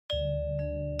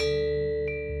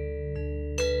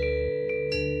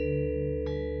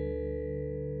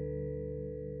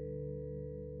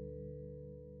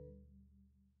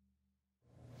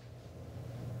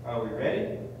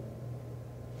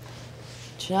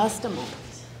Just a moment.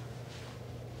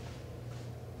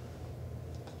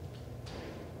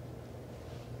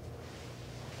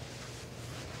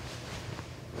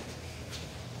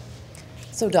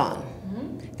 So, Dawn,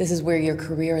 this is where your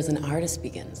career as an artist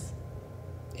begins.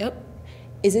 Yep.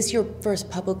 Is this your first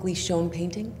publicly shown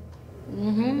painting?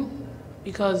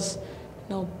 Because,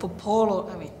 Popolo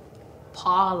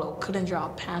couldn't draw a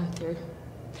panther.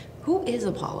 Who is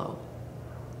Apollo?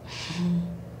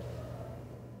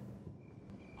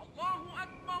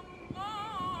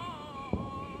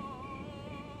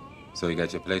 So you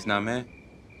got your place now, man?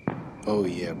 Oh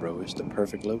yeah, bro, it's the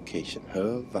perfect location.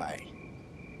 Hawaii.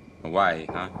 Hawaii,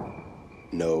 huh?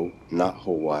 No, not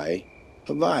Hawaii.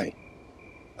 Hawaii.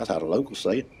 That's how the locals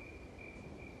say it.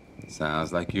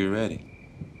 Sounds like you're ready.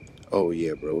 Oh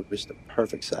yeah, bro, it's the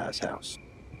perfect size house.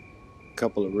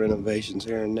 Couple of renovations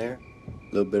here and there.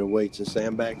 A little bit of weights and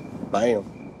sandbags.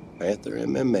 Bam. Panther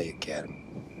MMA Academy.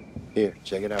 Here,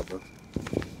 check it out, bro.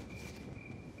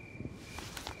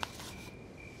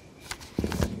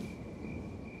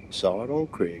 Saw it on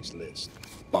Craigslist.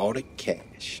 Bought it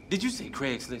cash. Did you say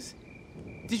Craigslist?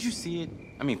 Did you see it?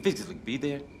 I mean, physically be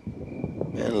there?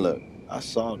 Man, look, I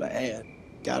saw the ad.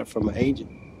 Got it from an agent.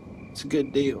 It's a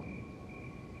good deal.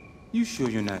 You sure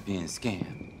you're not being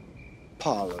scammed?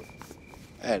 Paulo.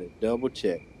 Had it double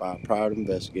checked by a private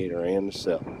investigator and the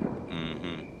seller.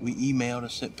 We emailed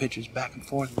and sent pictures back and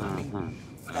forth.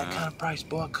 For that kind of price,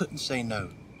 boy, I couldn't say no.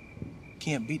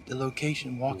 Can't beat the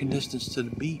location, walking distance to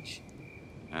the beach.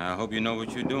 I hope you know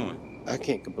what you're doing. I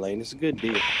can't complain. It's a good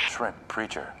deal. Shrimp,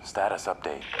 Preacher, status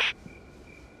update.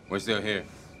 We're still here.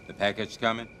 The package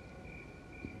coming?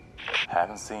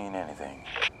 Haven't seen anything.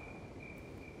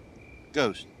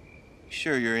 Ghost, you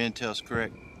sure your intel's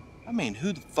correct? I mean,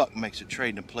 who the fuck makes a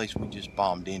trade in a place we just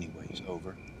bombed anyways?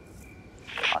 Over.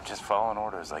 I'm just following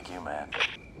orders like you, man.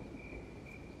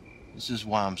 This is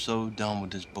why I'm so done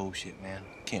with this bullshit, man.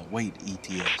 Can't wait,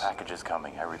 ETS. Package is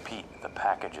coming. I repeat, the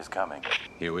package is coming.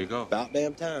 Here we go. About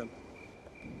damn time.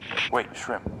 Wait,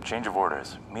 Shrimp, change of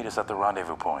orders. Meet us at the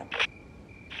rendezvous point.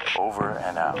 Over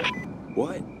and out.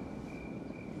 What?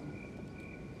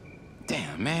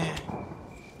 Damn, man.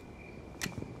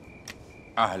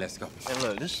 All right, let's go. Hey,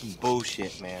 look, this is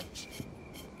bullshit, man.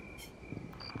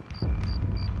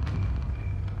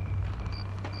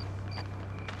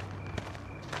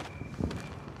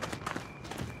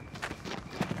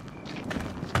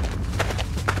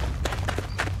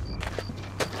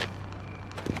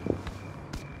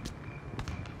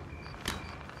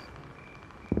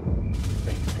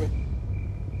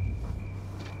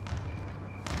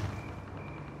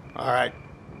 All right,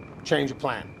 change of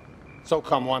plan.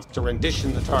 SOCOM wants to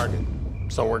rendition the target,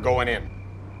 so we're going in.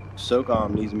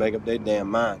 SOCOM needs to make up their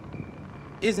damn mind.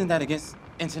 Isn't that against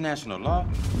international law?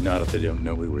 Not if they don't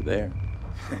know we were there.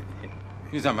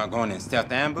 You talking about going in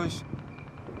stealth ambush?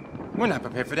 We're not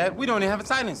prepared for that. We don't even have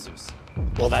silencers.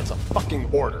 Well, that's a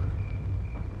fucking order.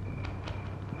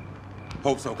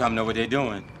 Hope SOCOM know what they're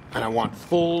doing. And I want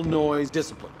full noise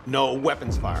discipline. No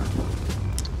weapons fire.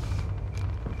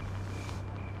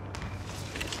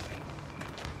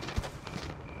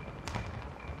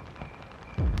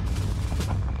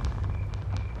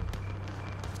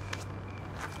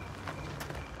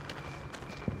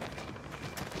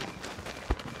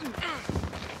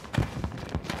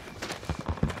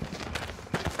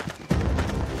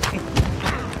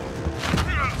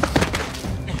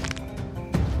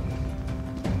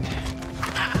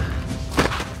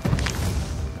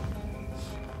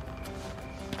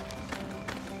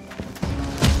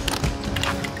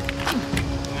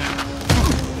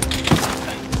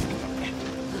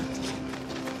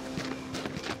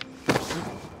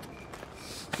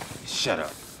 Shut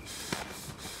up.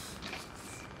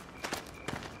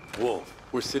 Wolf,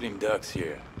 we're sitting ducks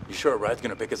here. You sure a ride's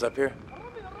gonna pick us up here?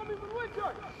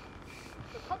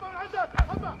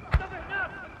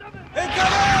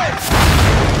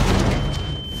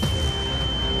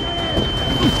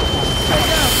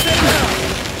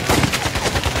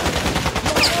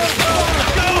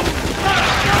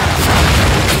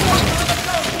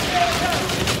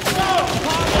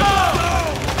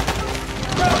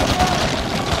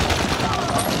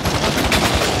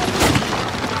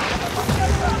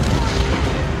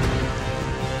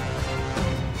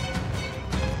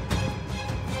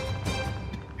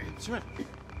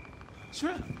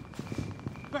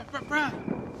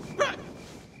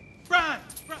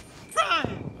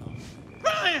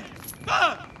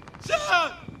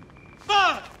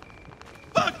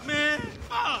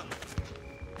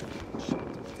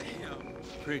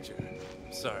 Preacher,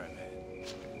 sorry, man.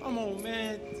 Come on,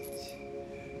 man.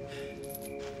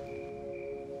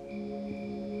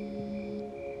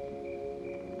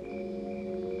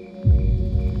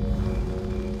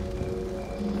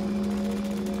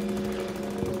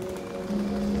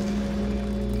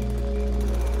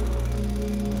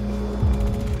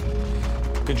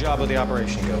 Good job with the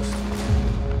operation, Ghost.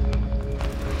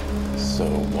 So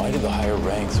why do the higher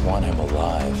ranks want him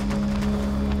alive?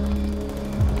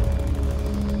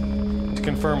 To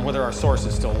confirm whether our source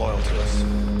is still loyal to us.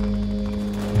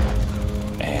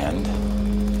 And?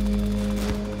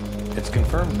 It's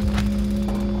confirmed.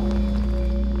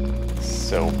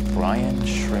 So Brian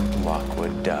Shrimp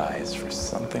Lockwood dies for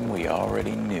something we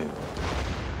already knew.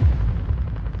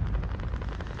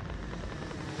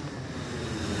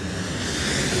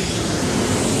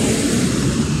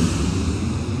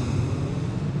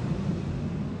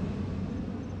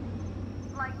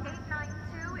 Flight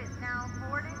 892 is now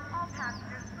boarding. All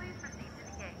passengers, please proceed to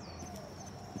the gate.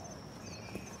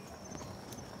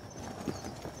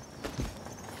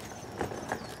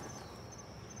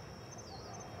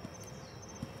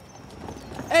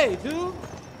 Hey, dude!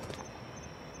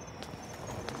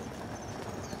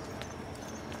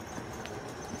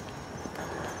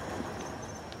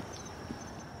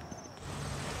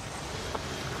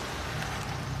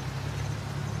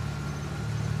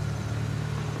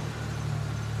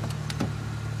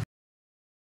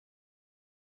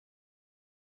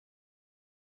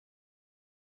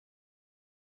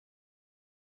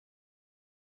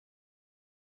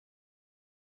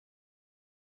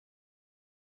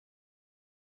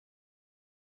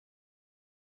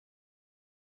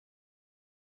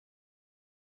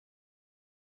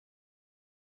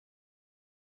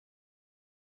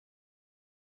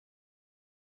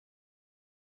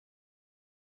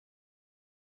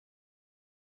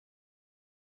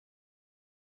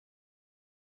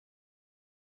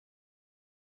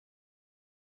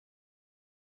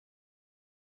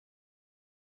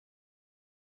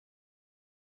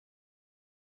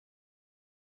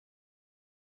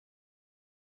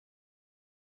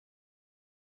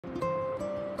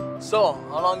 So,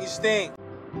 how long you staying?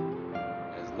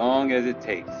 As long as it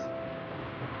takes.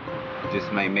 I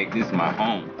just may make this my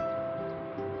home.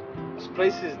 This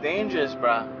place is dangerous,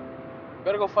 bruh.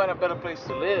 Better go find a better place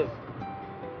to live.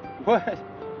 What?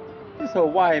 This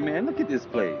Hawaii, man. Look at this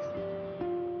place.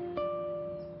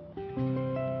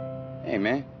 Hey,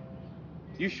 man.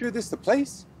 You sure this the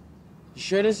place? You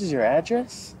sure this is your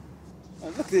address?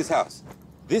 Look at this house.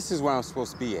 This is where I'm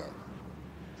supposed to be at.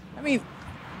 I mean,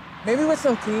 maybe with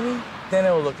some cleaning, then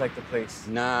it will look like the place.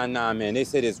 Nah, man. They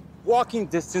said it's walking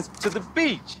distance to the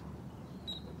beach.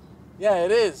 Yeah,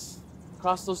 it is.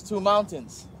 Across those two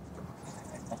mountains.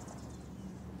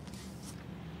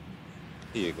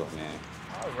 Here you go, man.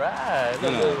 All right.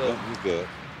 Look, No, look, look. you good.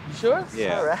 You sure?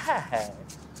 Yeah. All right.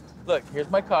 Look, here's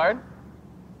my card.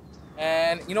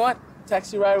 And you know what?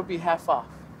 Taxi ride will be half off.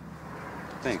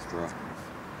 Thanks, bro.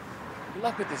 Good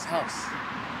luck with this house.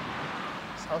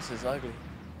 This house is ugly.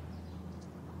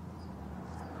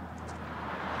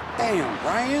 Damn,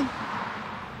 Brian.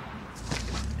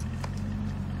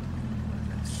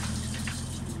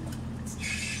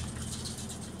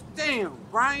 Damn,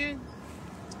 Brian.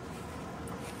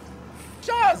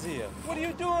 Shazia, what are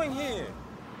you doing here?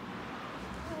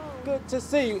 Good to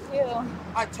see you.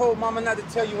 I told Mama not to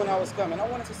tell you when I was coming. I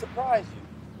wanted to surprise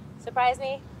you. Surprise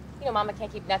me? You know Mama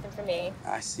can't keep nothing from me.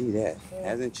 I see that.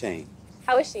 Hasn't changed.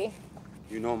 How is she?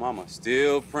 You know Mama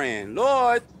still praying.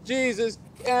 Lord Jesus,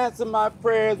 answer my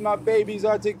prayers. My babies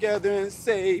are together and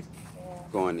safe. Yeah.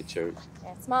 Going to church.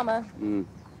 That's Mama.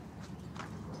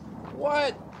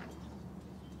 What?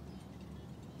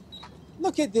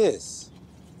 Look at this.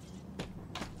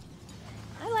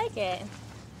 I like it.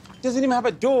 Doesn't even have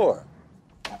a door.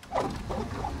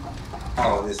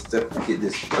 Oh, this stuff. Look at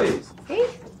this place. See?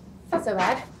 It's not so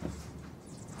bad.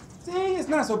 See, it's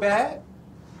not so bad.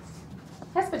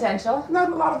 Has potential.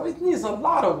 Not a lot of. It needs a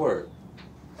lot of work.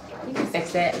 You can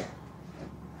fix it.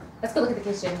 Let's go look at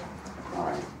the kitchen. All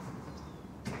right.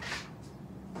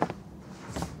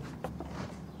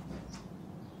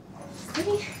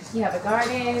 See? You have a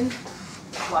garden,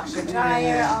 washer,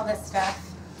 dryer, all this stuff.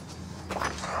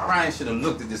 Brian should have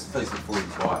looked at this place before he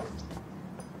bought it.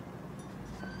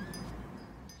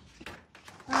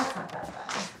 That's not that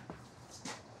bad.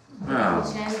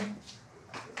 Oh. Kitchen.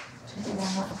 Check it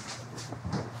out.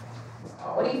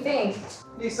 What do you think?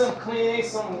 Need some cleaning,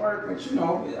 some work, but you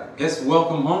know, I guess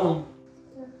welcome home.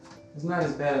 It's not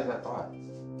as bad as I thought.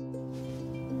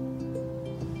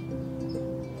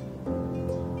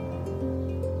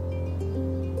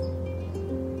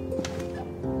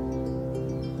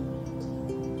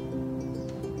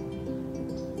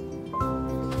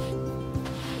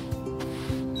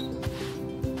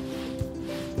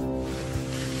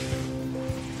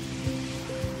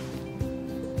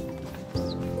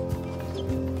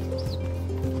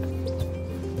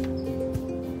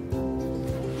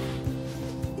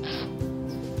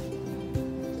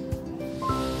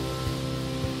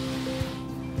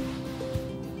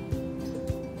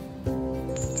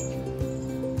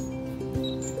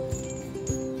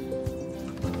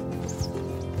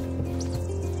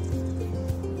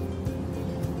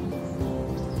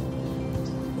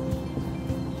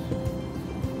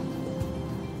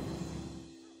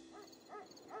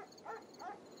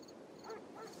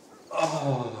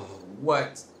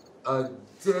 what a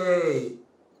day.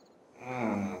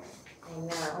 I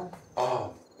know.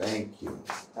 Oh, thank you.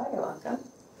 Oh, you're welcome.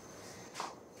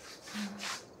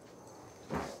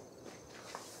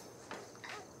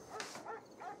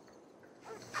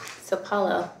 So,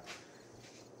 Paulo,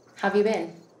 how have you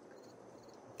been?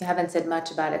 You haven't said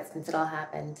much about it since it all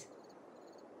happened.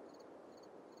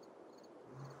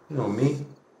 You know me.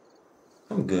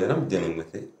 I'm good. I'm dealing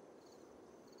with it.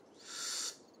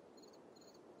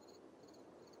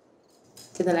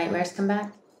 Did the nightmares come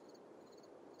back?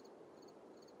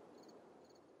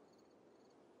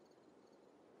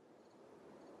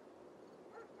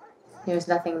 There was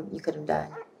nothing you could have done.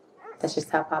 That's just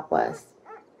how Pop was.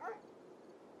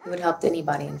 He would have helped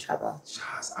anybody in trouble.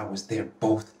 Shaz, I was there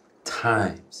both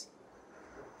times.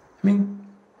 I mean,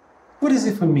 what is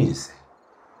it for me to say?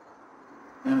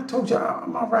 Man, I told you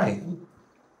I'm all right.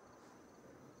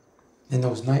 And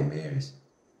those nightmares,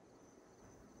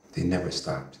 they never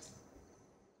stopped.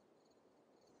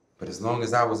 But as long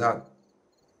as I was out,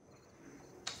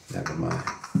 never mind.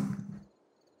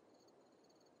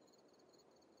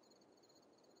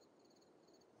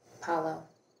 Paulo,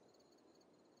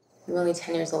 you were only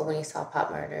 10 years old when you saw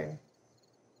Pop murdered.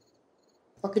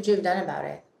 What could you have done about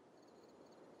it?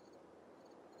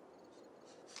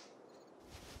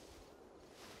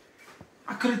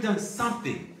 I could have done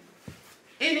something.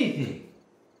 Anything.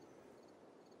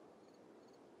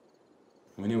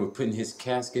 When they were putting his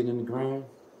casket in the ground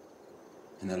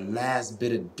and the last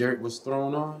bit of dirt was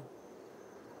thrown on,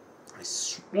 I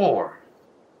swore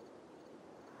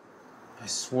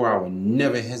I would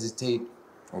never hesitate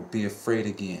or be afraid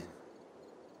again.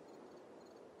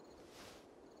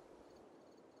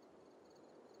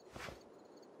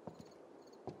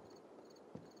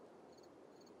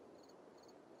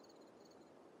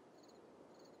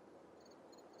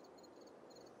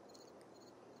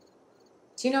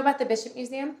 Do you know about the Bishop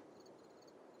Museum?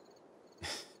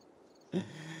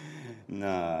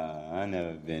 Nah, I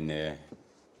never been there.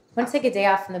 I want to take a day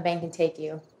off from the bank and take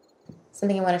you.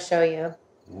 Something I want to show you.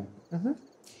 Yeah.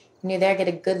 When you're there, get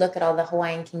a good look at all the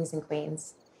Hawaiian kings and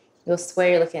queens. You'll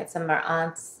swear you're looking at some of our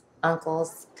aunts,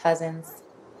 uncles, cousins,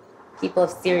 people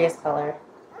of serious color.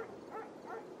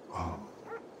 Oh,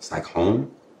 it's like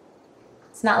home?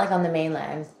 It's not like on the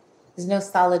mainland. There's no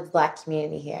solid Black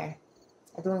community here.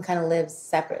 Everyone kind of lives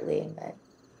separately, but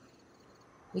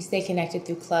we stay connected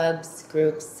through clubs,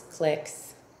 groups,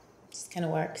 cliques. It just kind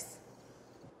of works.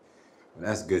 Well,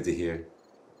 that's good to hear.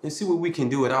 And see what we can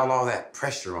do without all that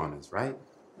pressure on us, right?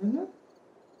 I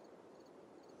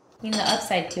mean, the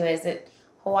upside to it is that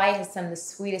Hawaii has some of the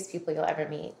sweetest people you'll ever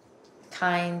meet.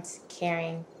 Kind,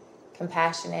 caring,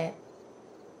 compassionate,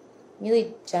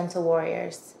 really gentle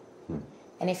warriors.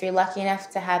 And if you're lucky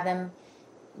enough to have them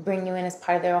bring you in as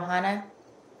part of their ohana,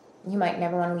 you might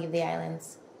never want to leave the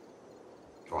islands.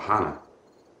 Ohana?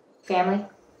 Family?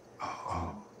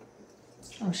 Oh.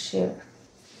 Oh, shoot.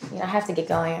 You know, I have to get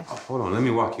going. Oh, hold on, let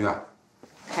me walk you out.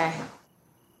 Okay.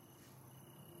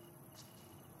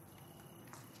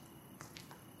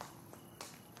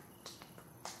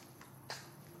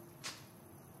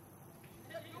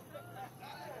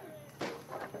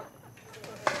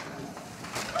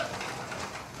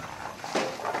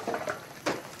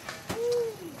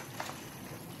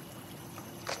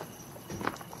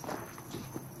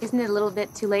 Isn't it a little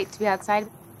bit too late to be outside?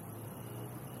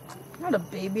 I'm not a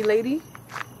baby lady.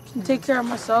 I can take care of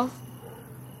myself.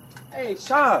 Hey,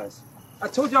 Shaz, I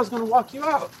told you I was gonna walk you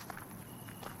out.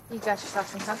 You got yourself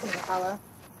some company to follow.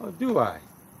 Oh, do I?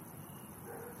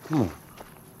 Come on.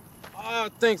 Oh,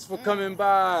 thanks for coming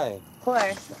by. Of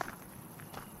course.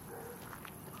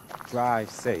 Drive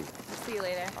safe. See you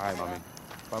later. All right, mommy.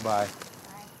 Bye-bye.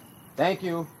 Thank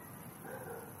you.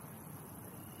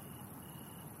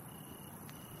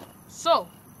 So,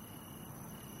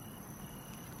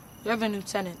 you have a new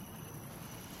tenant.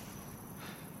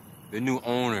 The new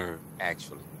owner,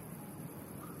 actually.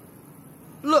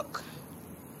 Look,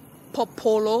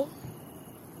 Popolo,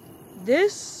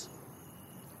 this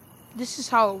is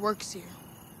how it works here.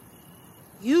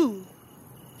 You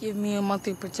give me a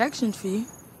monthly protection fee.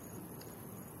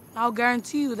 I'll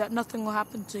guarantee you that nothing will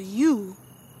happen to you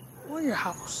or your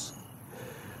house.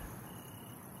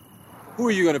 Who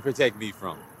are you gonna protect me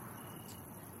from?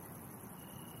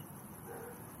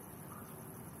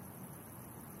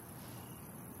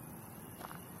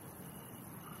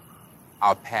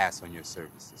 I'll pass on your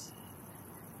services.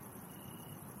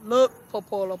 Look,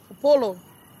 Popolo.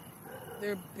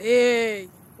 They're big,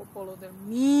 Popolo. They're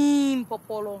mean,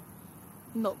 Popolo.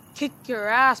 No, kick your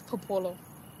ass, Popolo.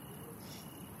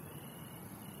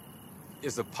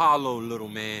 It's Apollo, little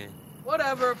man.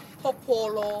 Whatever,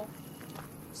 Popolo.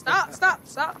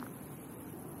 Stop.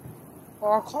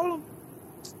 Or I'll call him.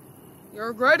 You'll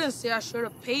regret it and say I should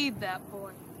have paid that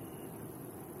boy.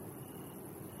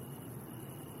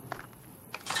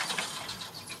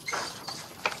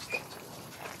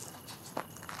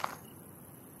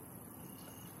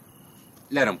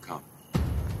 Let him come.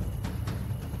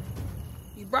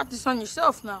 You brought this on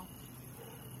yourself now.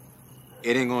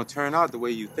 It ain't gonna turn out the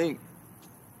way you think.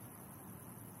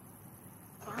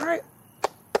 All right.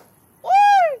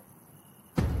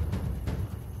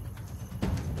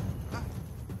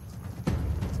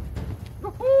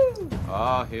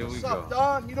 Oh, here we What's go. up,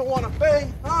 Don? You don't want to pay,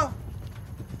 huh?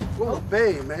 Go to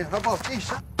pay, man. How about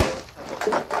this?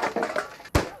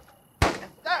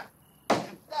 That.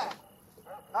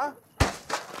 Huh?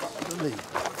 Really?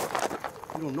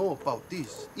 You don't know about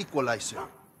this equalizer.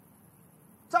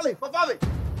 Sally, papale!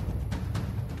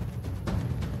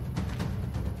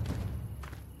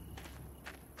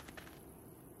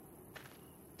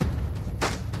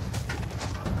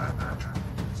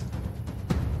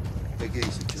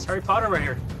 It's Harry Potter right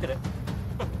here. Look at it.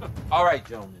 All right,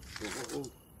 gentlemen.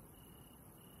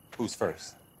 Who's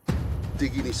first?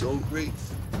 Digging his own grave.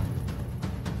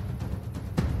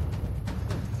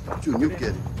 June, you get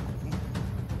it.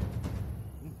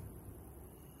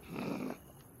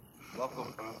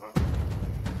 Welcome.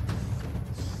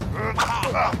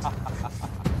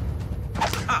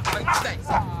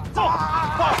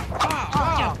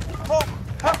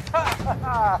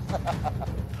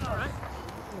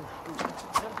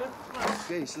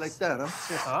 Okay, it's like that,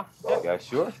 huh? Yeah,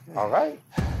 sure. All right.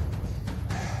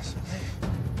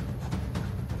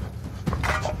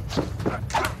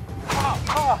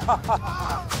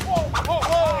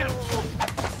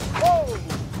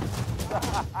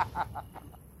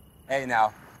 Hey,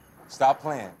 now, stop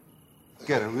playing.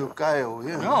 Get a real guy over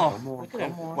here. No. Come on, Look at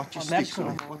him. come on. Watch your That's stick,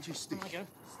 son. cool. Watch your stick.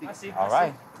 I see. All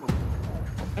right.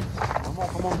 Come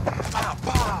on.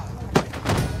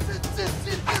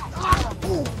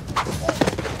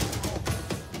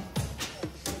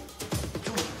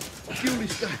 Kill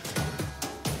this guy.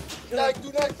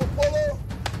 Tonight, Popolo.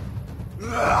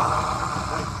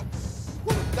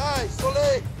 Wanna die,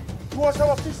 Soleil. You want some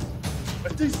of this?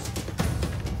 Like this.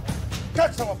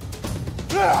 Catch some of it.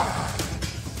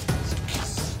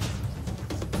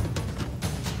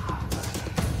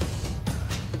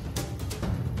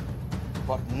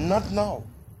 But not now.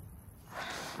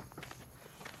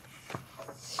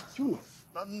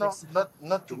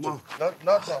 Not tomorrow. Not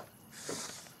now.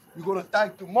 You're gonna die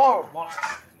tomorrow.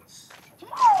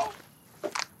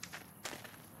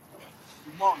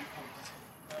 Tomorrow.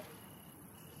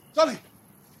 Charlie,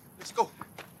 let's go.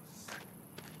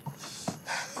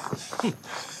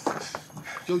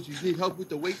 Josie, you need help with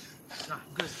the weight? Nah,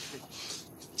 good.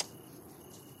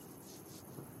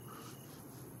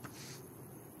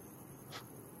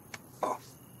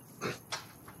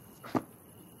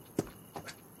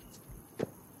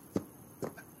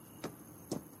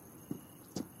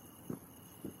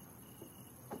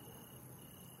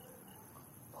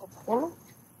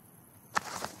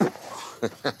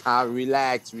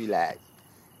 Relax.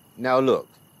 Now look,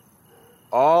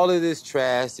 all of this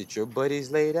trash that your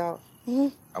buddies laid out,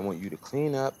 I want you to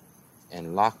clean up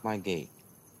and lock my gate.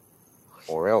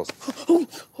 Or else.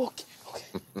 Okay.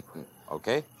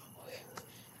 Okay?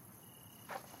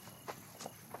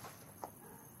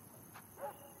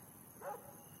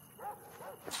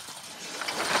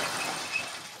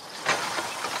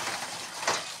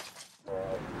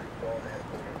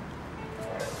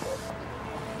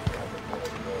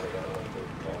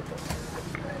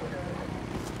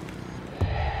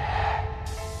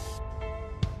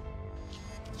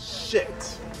 Shit.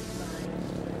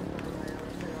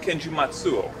 Kenji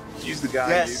Matsuo. He's the guy.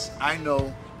 Yes, I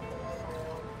know.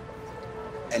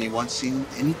 Anyone seen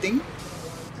anything?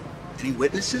 Any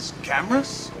witnesses?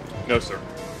 Cameras? No, sir.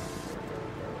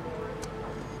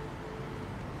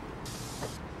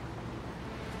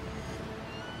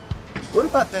 What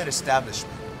about that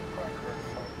establishment?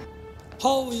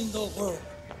 How in the world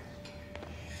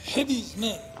Heavy's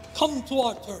men come to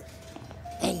our turf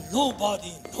and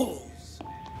nobody knows?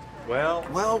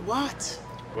 Well, what?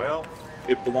 Well,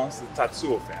 it belongs to the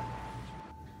Tatsuo family.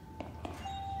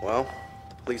 Well,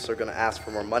 the police are gonna ask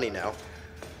for more money now,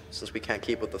 since we can't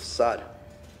keep with the facade.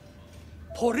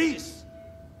 Police!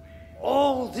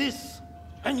 All this,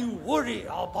 and you worry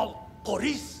about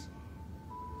police?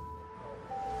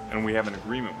 And we have an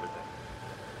agreement with them.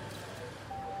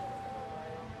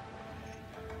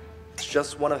 It's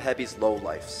just one of Heavy's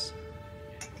lowlifes.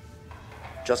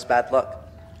 Just bad luck.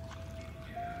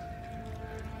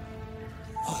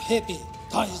 A Heavy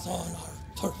dies on our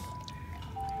turf.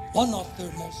 one of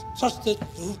their most trusted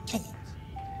lieutenants.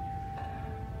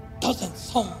 Doesn't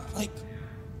sound like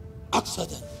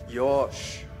accident.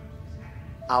 Yosh.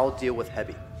 I'll deal with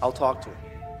Heavy. I'll talk to him.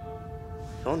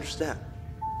 He'll understand.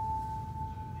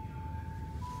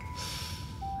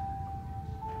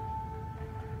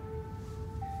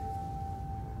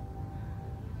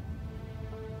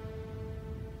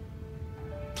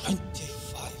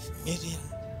 $25 million.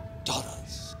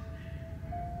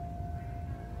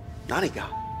 Nani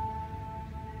got.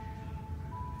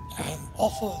 An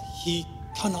offer he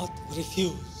cannot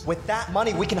refuse. With that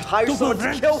money, we can hire To someone to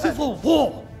prevent kill him. civil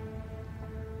war.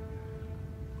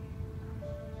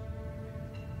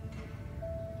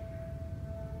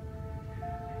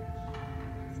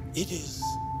 It is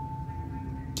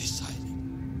decided.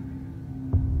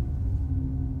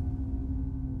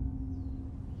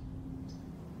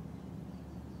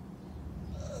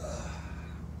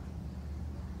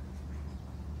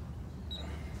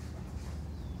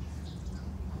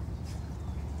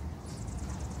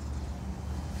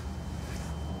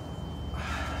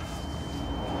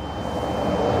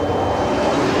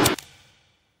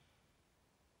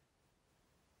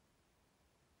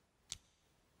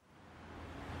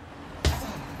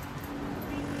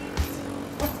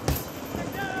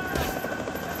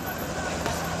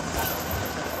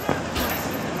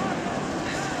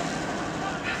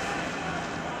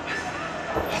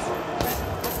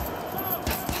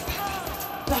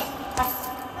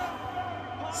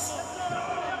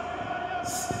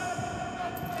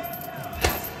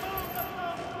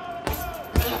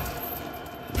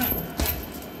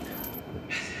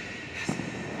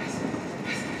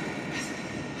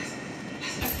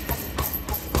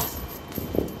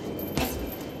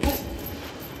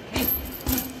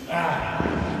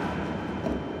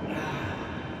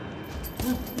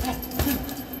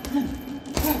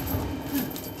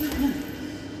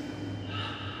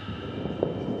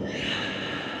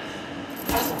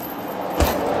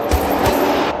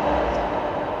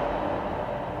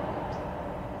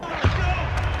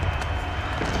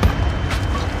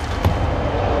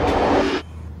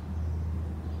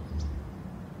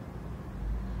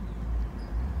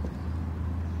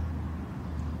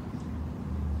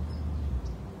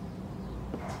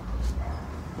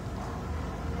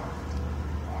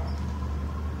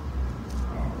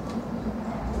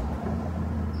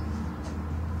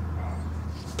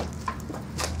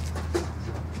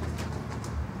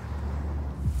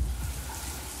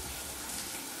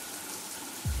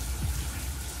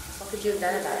 Could you have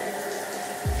done about it?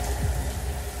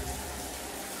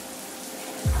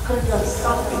 I could have done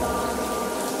something.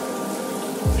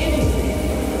 Anything.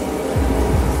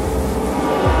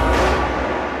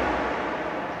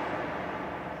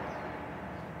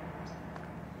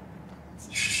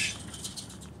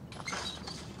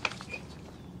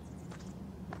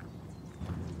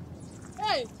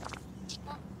 Hey,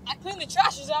 I cleaned the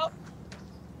trashes out.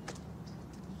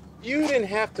 You didn't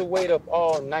have to wait up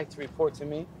all night to report to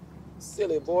me.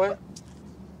 Silly boy.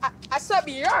 I swept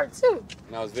your yard, too.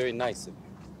 And I was very nice of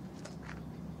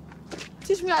you.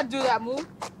 Teach me how to do that move.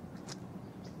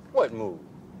 What move?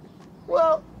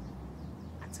 Well,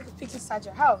 I took a peek inside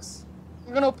your house.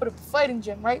 You're gonna open up a fighting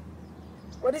gym, right?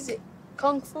 What is it?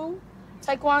 Kung Fu?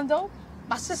 Taekwondo?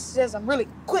 My sister says I'm really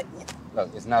quick.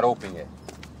 Look, it's not open yet.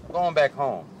 I'm going back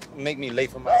home. Make me late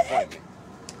for my appointment.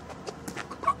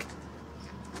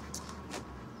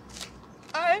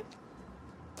 All right.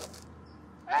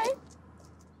 All right.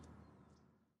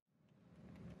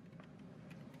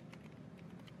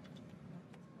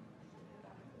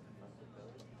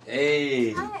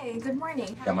 Hey. Hi, good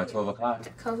morning. Got my 12 o'clock?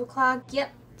 12 o'clock?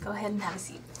 Yep. Go ahead and have a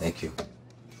seat. Thank you.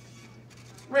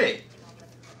 Rick.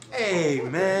 Hey,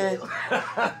 man.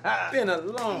 Been a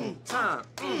long time.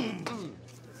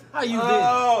 How you been?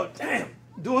 Oh, damn.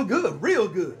 Doing good, real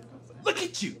good. Look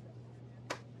at you.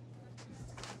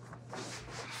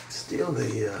 Still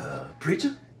the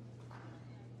preacher?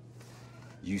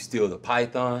 You still the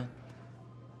python?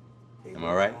 Am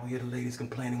I right? I don't hear the ladies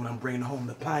complaining when I'm bringing home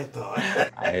the python.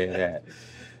 I hear that.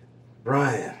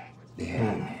 Brian. Yeah,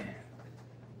 man.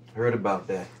 Heard about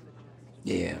that.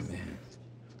 Yeah, man.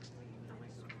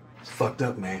 It's fucked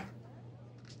up, man.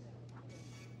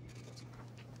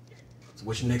 So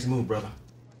what's your next move, brother?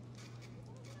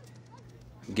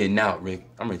 I'm getting out, Rick.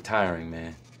 I'm retiring,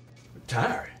 man.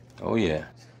 Retiring? Oh, yeah.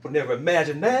 Would never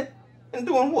imagine that. And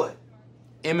doing what?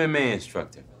 MMA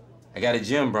instructor. I got a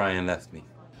gym Brian left me.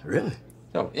 Really?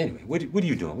 So, anyway, what are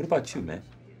you doing? What about you, man?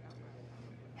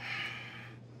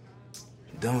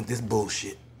 Done with this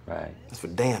bullshit. Right. That's for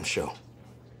damn sure.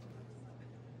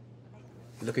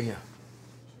 Look at here.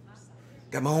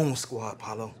 Got my own squad,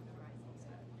 Paulo.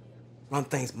 run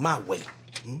things my way.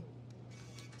 And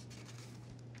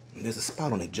there's a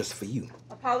spot on it just for you.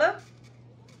 Apollo?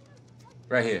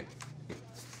 Right here.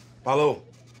 Apollo,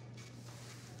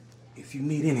 if you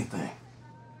need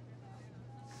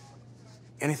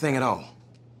anything at all,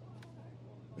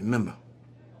 remember,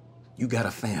 you got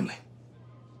a family.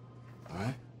 All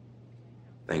right?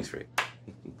 Thanks, Rick.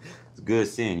 It's good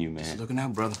seeing you, man. Just looking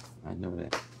out, brother. I know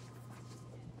that.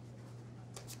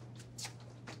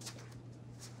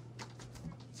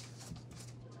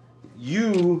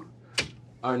 You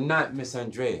are not Miss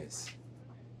Andreas.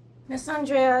 Miss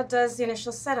Andrea does the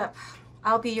initial setup.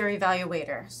 I'll be your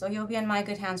evaluator, so you'll be in my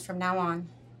good hands from now on,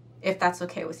 if that's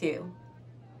okay with you.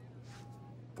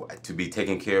 What, to be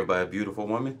taken care of by a beautiful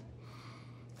woman?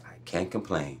 I can't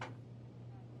complain.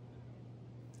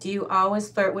 Do you always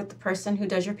flirt with the person who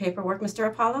does your paperwork, Mr.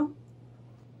 Apollo?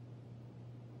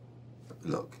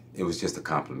 Look, it was just a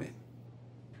compliment.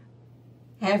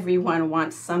 Everyone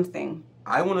wants something.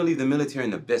 I want to leave the military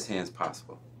in the best hands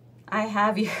possible. I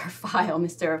have your file,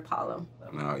 Mr. Apollo.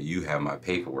 Now, you have my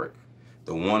paperwork.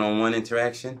 The one-on-one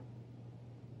interaction?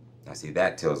 Now, see,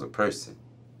 that tells a person.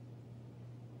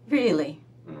 Really?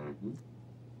 Mm-hmm.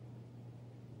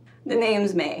 The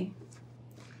name's May.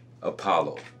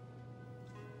 Apollo.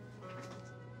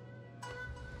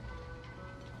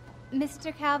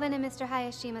 Mr. Calvin and Mr.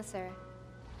 Hayashima, sir.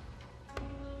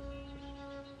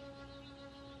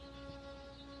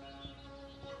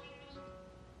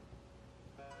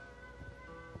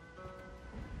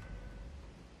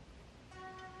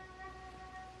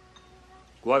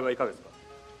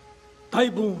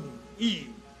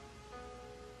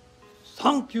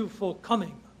 Thank you for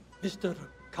coming, Mr.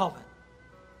 Calvin.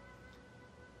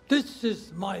 This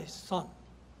is my son.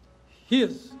 He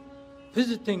is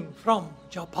visiting from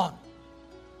Japan.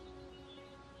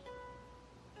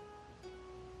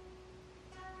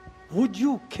 Would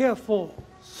you care for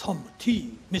some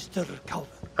tea, Mr. Calvin?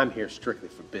 I'm here strictly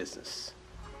for business.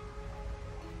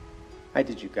 I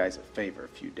did you guys a favor a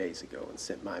few days ago and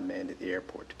sent my man to the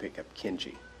airport to pick up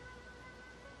Kenji.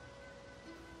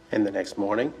 And the next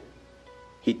morning,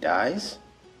 he dies?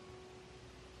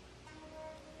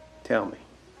 Tell me,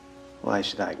 why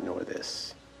should I ignore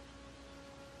this?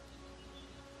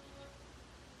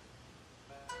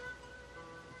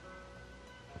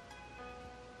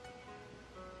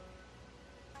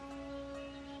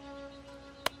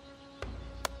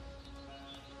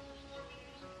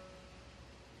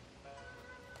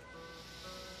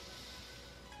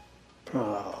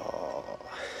 Oh.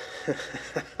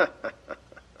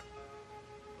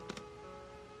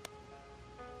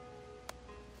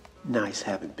 Nice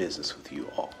having business with you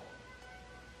all.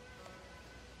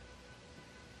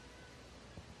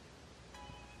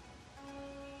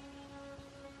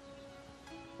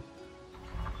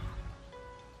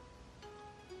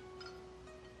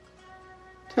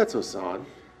 Tetsuo-san,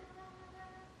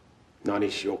 Nani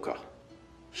shioka?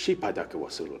 Shipai dake wa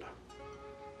suru da.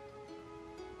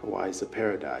 Hawaii's a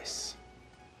paradise.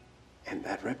 And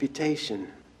that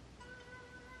reputation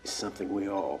is something we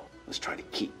all must try to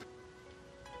keep.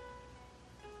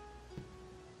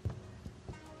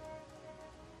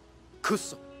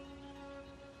 Kuso.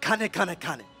 Kane, kane,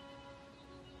 kane.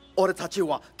 俺たち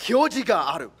は教示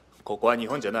がある。ここは日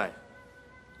本じゃない。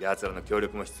奴らの協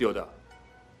力も必要だ。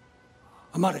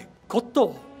あまりこと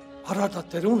を腹立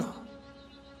てるな。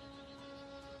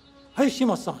はい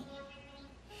島さん、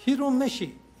昼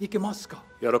飯行けますか？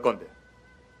喜んで。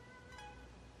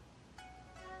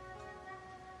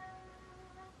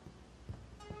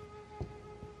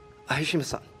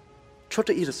Hayashima-san, ちょっ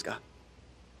といいですか?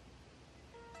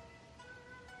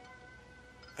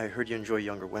 I heard you enjoy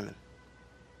younger women.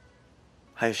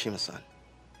 Hayashima-san,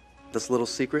 this little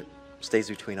secret stays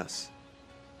between us.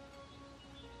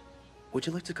 Would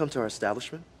you like to come to our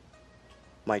establishment?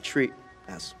 My treat,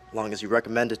 as long as you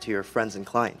recommend it to your friends and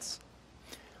clients.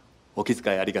 お気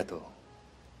遣いありがとう。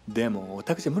でもオ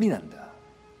タクじゃ無理なんだ。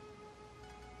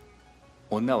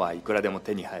女はいくらでも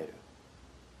手に入る。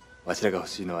わしらが欲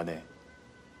しいのはね、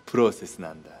プロセス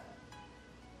なんだ。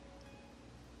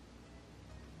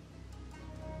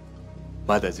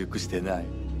まだ熟してない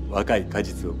若い果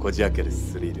実をこじ開ける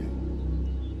スリル。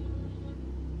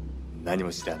何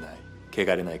も知らない、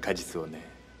汚れない果実をね。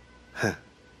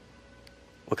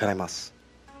わかります。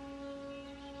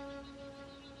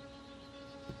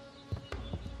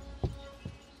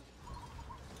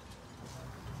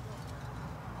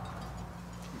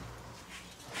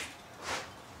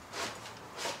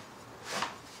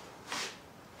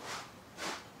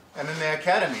MMA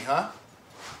Academy, huh?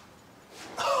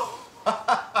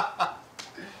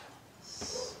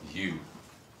 You.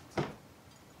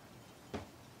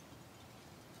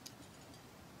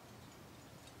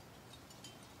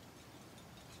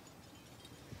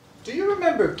 Do you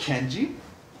remember Kenji?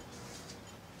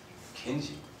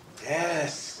 Kenji?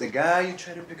 Yes, the guy you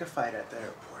tried to pick a fight at the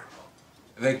airport.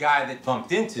 The guy that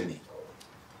bumped into me.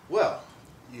 Well,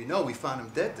 you know we found him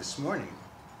dead this morning.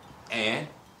 And?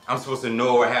 I'm supposed to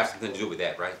know or have something to do with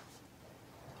that, right?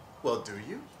 Well, do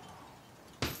you?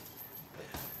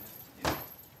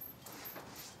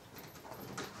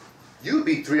 You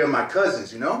beat 3 of my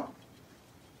cousins, you know?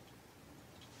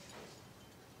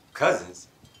 Cousins?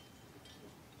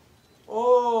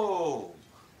 Oh.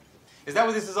 Is that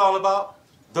what this is all about?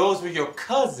 Those were your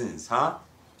cousins, huh?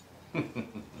 You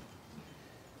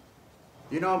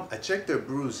know, I checked their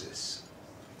bruises.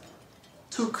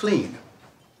 Too clean.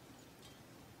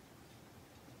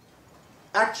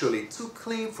 Actually, too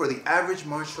clean for the average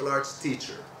martial arts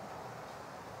teacher.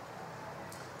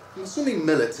 I'm assuming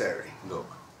military. Look,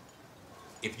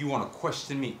 if you want to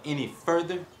question me any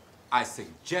further, I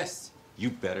suggest you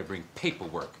better bring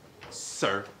paperwork,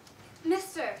 sir.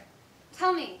 Mister,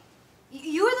 tell me,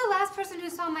 you were the last person who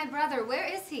saw my brother. Where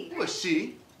is he? Who was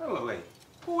she? Wait.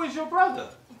 Who is your brother?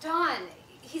 Don.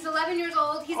 He's 11 years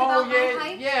old. He's about my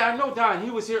height. Yeah, I know Don. He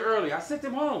was here early. I sent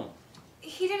him home.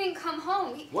 He didn't come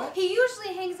home. What? He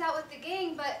usually hangs out with the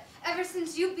gang, but ever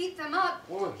since you beat them up,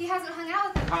 he hasn't hung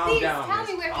out with them. Calm Please down, tell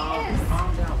miss. me where he is.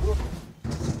 Calm down. Whoa.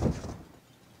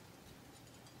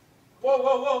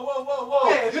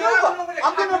 Hey, you know what?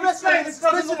 I'm gonna arrest you for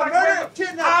suspicion of murder and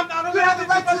kidnapping. You have the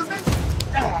right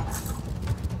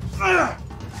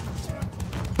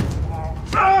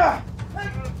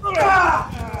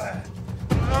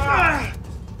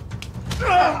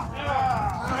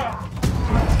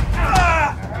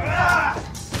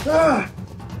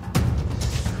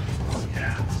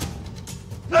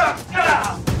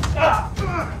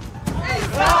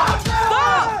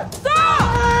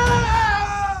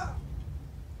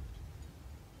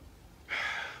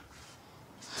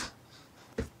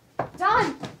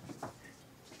Don,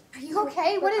 are you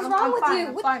okay? What is wrong with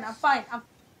you? I'm fine.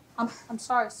 I'm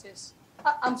sorry, sis.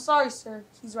 I'm sorry, sir.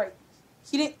 He's right.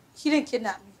 He didn't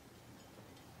kidnap me.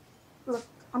 Look,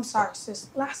 I'm sorry, sis.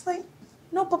 Last night,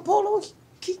 Popolo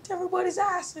kicked everybody's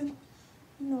ass and,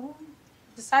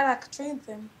 decided I could train with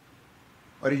him.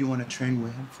 What do you want to train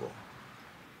with him for?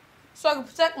 So I can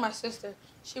protect my sister.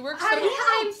 She works Honey,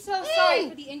 I'm so sorry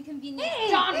for the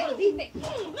inconvenience. Don, leave it.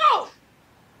 No!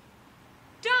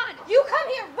 Don, you come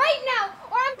here right now,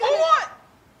 or I'm gonna... What?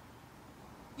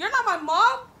 You're not my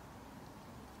mom?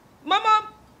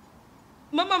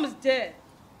 My mom is dead.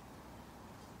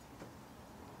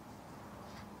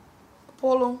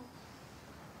 Popolo,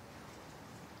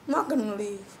 I'm not gonna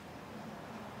leave.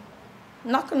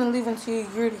 I'm not gonna leave until you're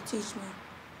here to teach me.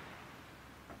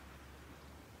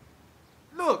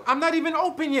 Look, I'm not even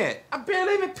open yet. I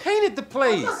barely even painted the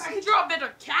place. Look, I can draw a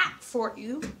better cat for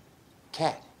you.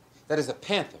 Cat? That is a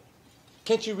panther.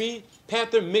 Can't you read?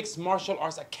 Panther Mixed Martial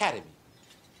Arts Academy.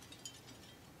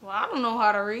 Well, I don't know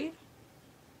how to read.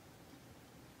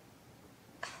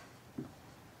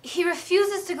 He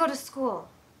refuses to go to school.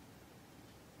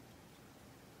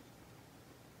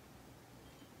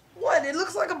 What? It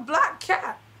looks like a black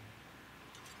cat.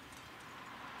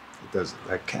 It does look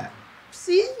like cat.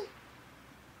 See?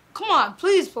 Come on,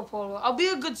 please, Popolo. I'll be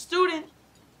a good student.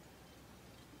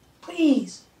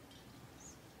 Please.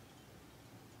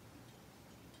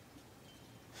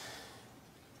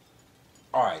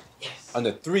 All right. Yes.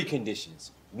 Under 3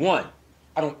 conditions. 1,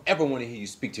 I don't ever want to hear you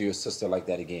speak to your sister like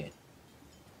that again.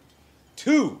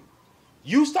 2,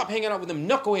 you stop hanging out with them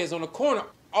knuckleheads on the corner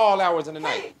all hours of the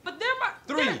night. But they're my...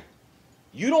 3,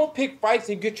 you don't pick fights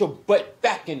and get your butt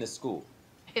back into school.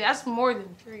 Hey, that's more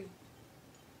than 3.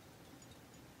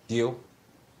 Deal?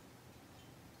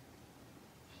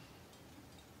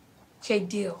 Okay,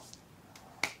 deal.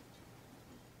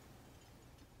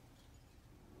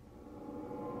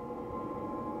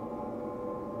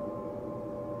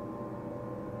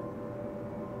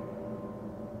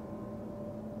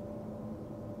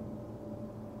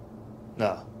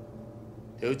なあ、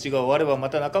手打ちが終わればま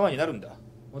た仲間になるんだ。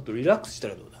もっとリラックスした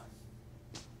らどうだ。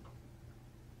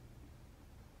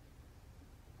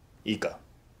いいか、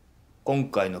今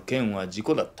回の件は事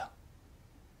故だった。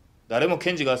誰も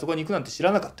検事があそこに行くなんて知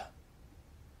らなかった。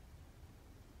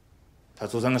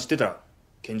達夫さんが知ってたら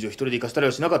検事を一人で行かせたり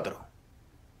はしなかったろ。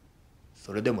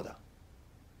それでもだ、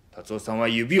達夫さんは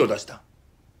指を出した。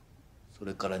そ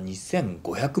れから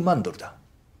2500万ドルだ。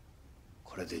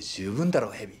これで十分だろ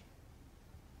う、ヘビ。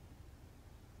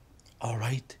All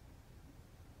right.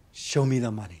 Show me the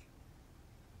money.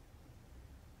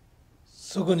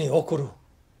 すぐに送る。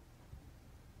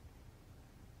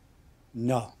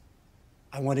No.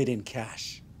 I want it in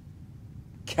cash.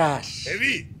 Cash.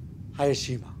 Heavy.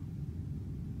 Hayashima.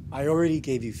 I already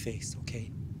gave you face,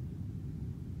 okay?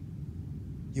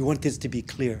 You want this to be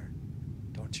clear,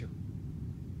 don't you?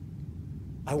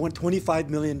 I want $25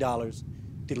 million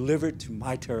delivered to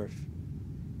my turf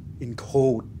in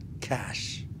cold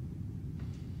cash.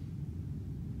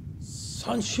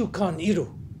 3週間いる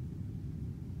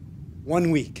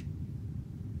 1 week.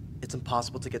 It's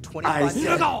impossible to get I 25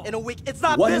 said million in a week. It's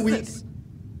not 1 business. week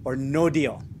or no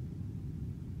deal.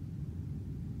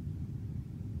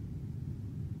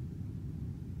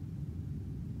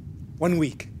 One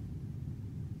week.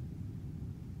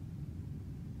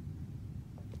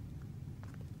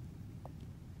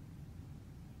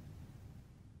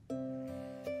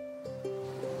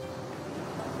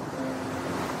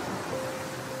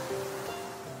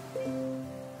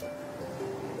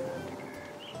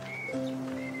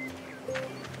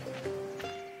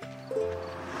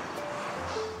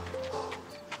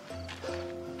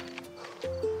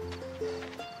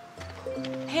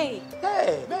 Hey.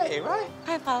 Hey, May, right?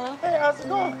 Hi, Apollo. Hey, how's it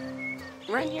going?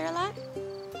 Run here a lot?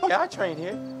 Oh, yeah, I train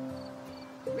here.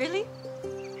 Really?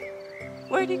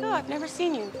 Where'd you go? I've never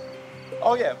seen you.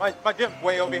 Oh, yeah, my gym's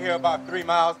way over here, about 3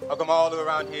 miles. I come all the way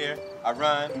around here. I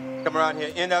run, come around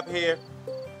here, end up here,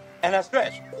 and I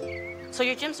stretch. So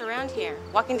your gym's around here.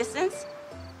 Walking distance?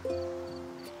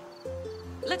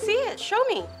 Let's see it. Show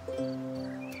me.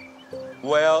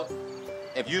 Well,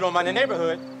 if you don't mind the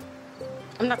neighborhood.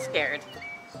 I'm not scared.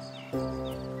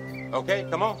 Okay,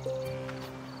 come on.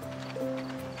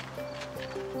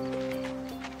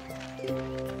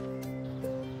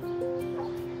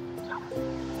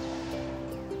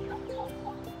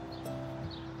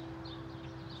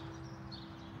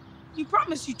 You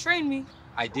promised you'd train me.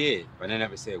 I did, but I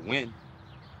never said when.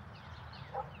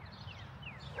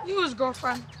 You his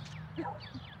girlfriend.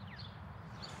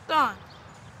 Don.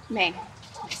 May.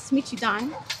 Nice to meet you,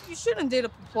 Don. You shouldn't date a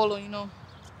Popolo, you know.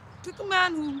 Pick a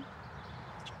man who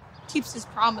keeps his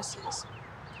promises.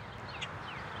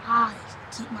 I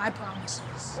keep my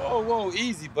promises. Whoa, whoa,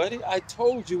 easy, buddy. I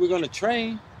told you we're gonna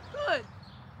train. Good.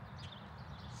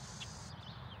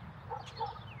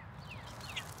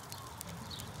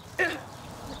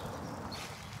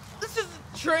 This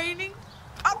isn't training.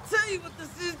 I'll tell you what this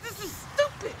is. This is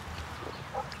stupid.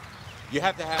 You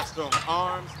have to have strong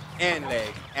arms and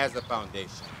legs as a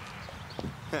foundation.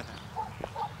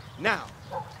 Now,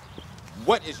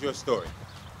 what is your story?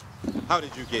 How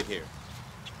did you get here?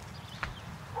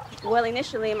 Well,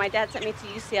 initially, my dad sent me to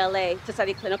UCLA to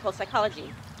study clinical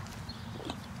psychology.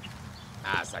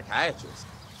 Ah, psychiatrist.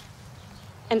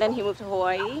 And then he moved to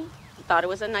Hawaii. Thought it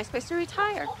was a nice place to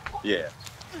retire. Yeah,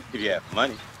 if you have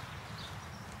money.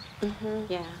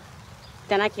 Yeah.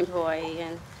 Then I came to Hawaii,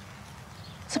 and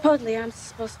supposedly I'm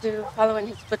supposed to follow in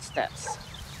his footsteps.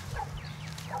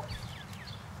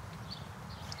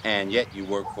 And yet you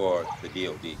work for the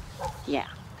DOD. Yeah.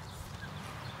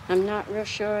 I'm not real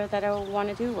sure that I want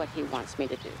to do what he wants me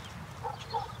to do.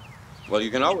 Well,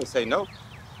 you can always say no.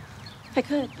 I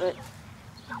could, but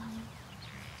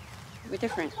we're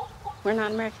different. We're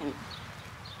not American.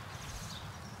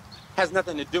 Has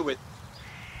nothing to do with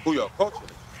who you're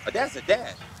culturally. A dad's a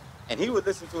dad, and he would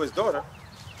listen to his daughter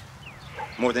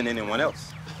more than anyone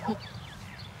else.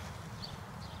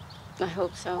 I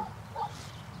hope so.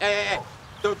 Hey,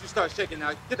 don't you start shaking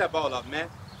now. Get that ball up, man.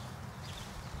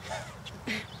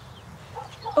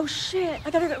 Oh, shit.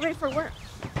 I gotta get ready for work.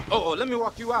 Oh, let me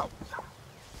walk you out.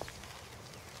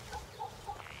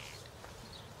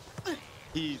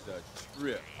 He's a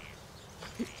trip.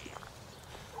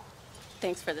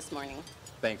 Thanks for this morning.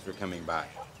 Thanks for coming by.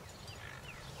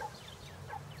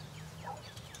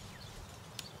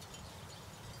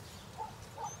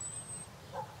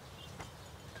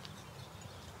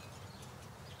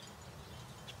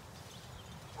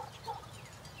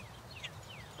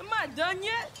 Am I done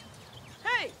yet?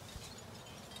 Hey,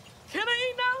 can I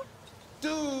eat now?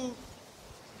 Dude.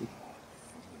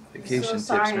 I'm so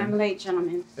sorry I'm late,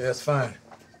 gentlemen. Yeah, that's fine.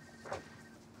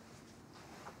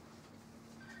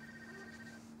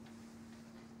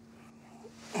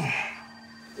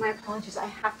 My apologies. I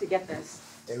have to get this.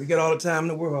 Hey, we got all the time in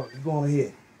the world. You go on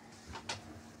ahead.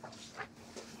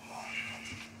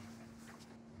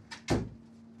 What's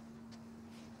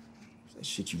that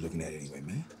shit you looking at anyway,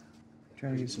 man?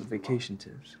 Trying to get some vacation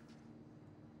tips.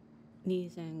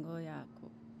 2500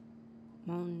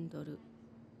万ドル。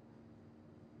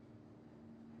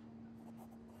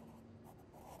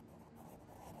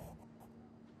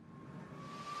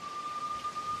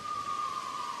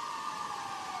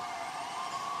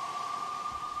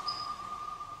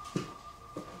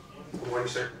Good morning,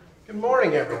 sir. Good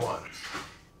morning, everyone.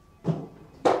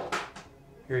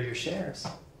 Here are your shares.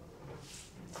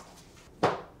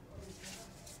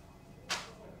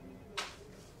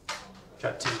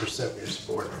 Got 10% of your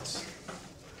subordinates.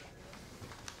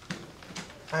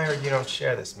 I heard you don't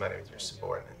share this money with your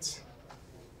subordinates.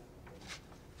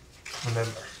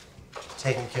 Remember,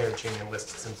 taking care of junior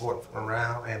enlisted is important for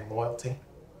morale and loyalty.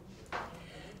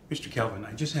 Mr. Calvin,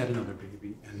 I just had another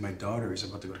baby, and my daughter is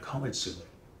about to go to college soon.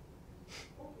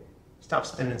 Stop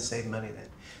spending and save money then.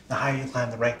 The higher you climb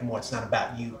the rank, the more it's not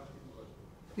about you.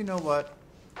 You know what?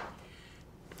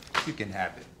 You can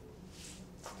have it.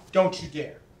 Don't you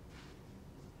dare.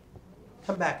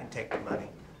 Come back and take the money.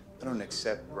 I don't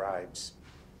accept bribes.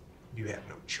 You have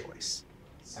no choice.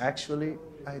 Actually,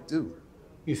 I do.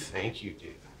 You think you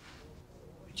do,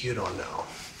 but you don't know.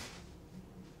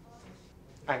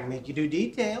 I can make you do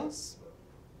details.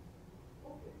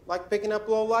 Like picking up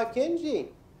low-life Kenji,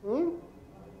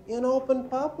 in open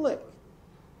public.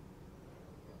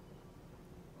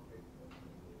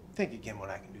 Think again what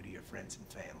I can do to your friends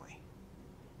and family.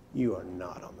 You are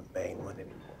not on the mainland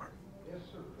anymore.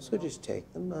 So just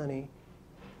take the money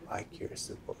like you're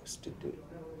supposed to do.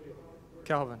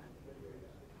 Calvin,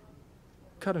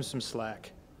 cut him some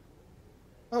slack.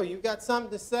 Oh, you got something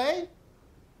to say?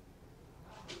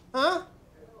 Huh?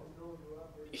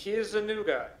 He is a new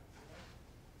guy.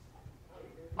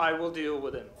 I will deal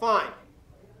with him. Fine.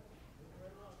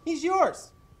 He's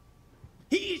yours.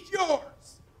 He's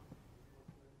yours.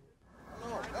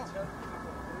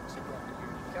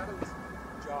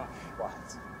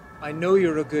 I know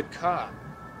you're a good cop.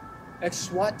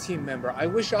 Ex-SWAT team member. I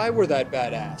wish I were that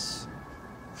badass.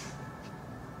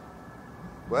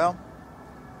 Well,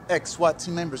 ex-SWAT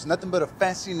team member's nothing but a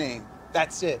fancy name.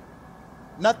 That's it.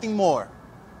 Nothing more.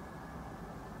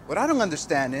 What I don't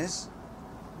understand is,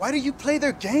 why do you play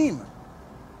their game?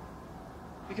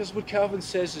 Because what Calvin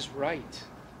says is right.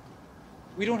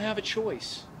 We don't have a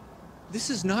choice. This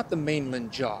is not the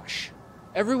mainland, Josh.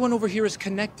 Everyone over here is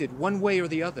connected one way or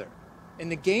the other. And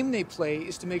the game they play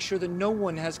is to make sure that no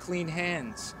one has clean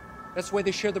hands. That's why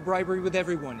they share the bribery with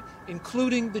everyone,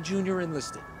 including the junior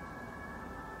enlisted.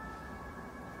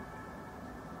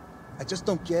 I just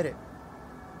don't get it.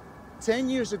 10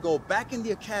 years ago, back in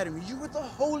the academy, you were the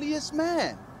holiest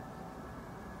man.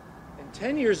 And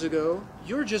 10 years ago,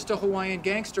 you're just a Hawaiian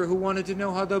gangster who wanted to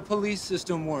know how the police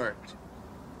system worked.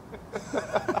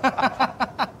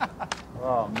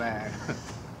 Oh, man.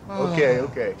 Okay.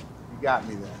 You got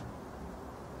me there.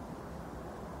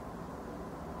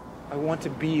 I want to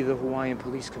be the Hawaiian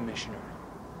police commissioner.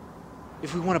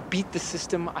 If we want to beat the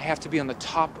system, I have to be on the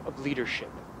top of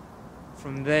leadership.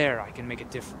 From there, I can make a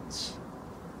difference.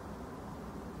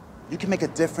 You can make a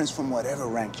difference from whatever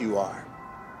rank you are.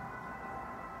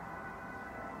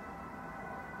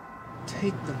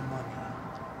 Take the money.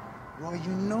 Roy,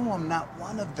 you know I'm not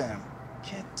one of them.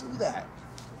 Can't do that.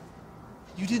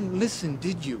 You didn't listen,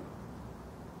 did you?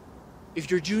 If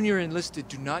your junior enlisted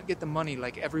do not get the money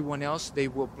like everyone else, they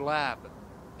will blab.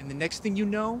 And the next thing you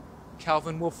know,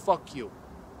 Calvin will fuck you.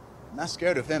 I'm not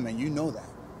scared of him, and you know that.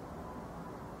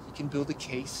 He can build a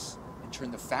case and turn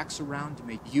the facts around to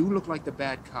make you look like the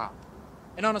bad cop.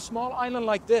 And on a small island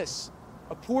like this,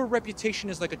 a poor reputation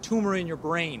is like a tumor in your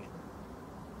brain.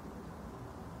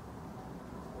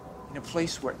 In a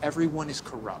place where everyone is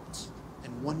corrupt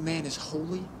and one man is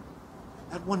holy,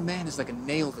 that one man is like a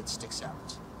nail that sticks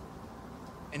out.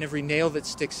 And every nail that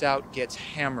sticks out gets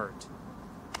hammered.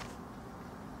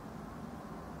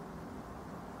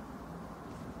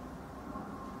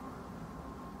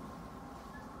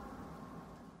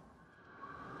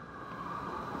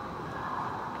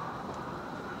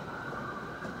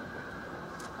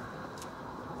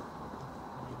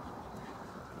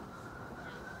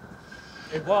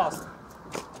 Hey, boss.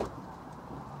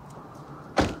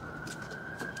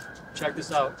 Check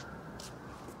this out.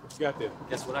 What you got there?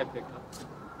 Guess what I picked up?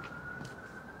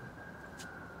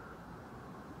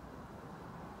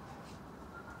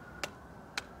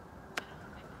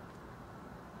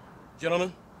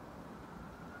 Gentlemen,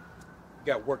 we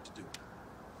got work to do.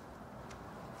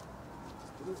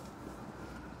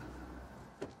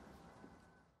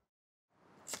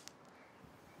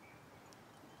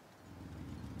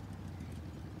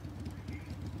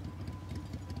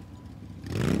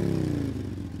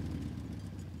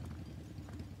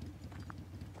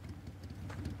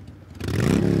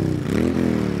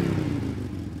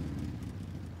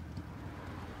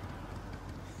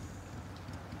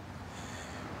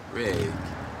 Rick,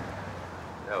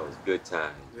 that was good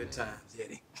time. Good times,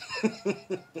 Eddie.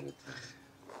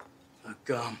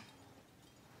 Look,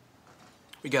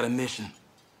 we got a mission.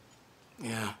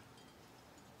 Yeah.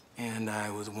 And I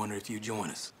was wondering if you'd join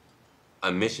us.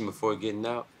 A mission before getting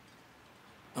out?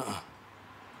 Uncle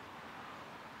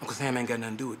Sam ain't got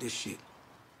nothing to do with this shit.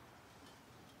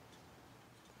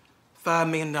 $5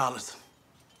 million.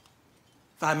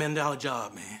 $5 million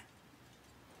job, man.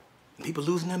 And people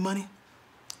losing their money?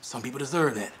 Some people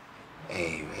deserve that.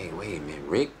 Hey, wait a minute,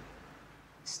 Rick.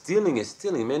 Stealing is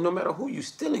stealing, man, no matter who you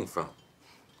stealing from.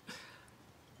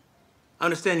 I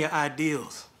understand your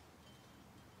ideals.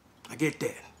 I get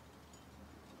that.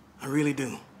 I really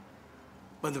do.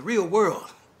 But the real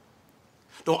world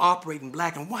don't operate in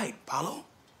black and white, Paulo.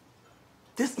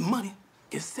 This money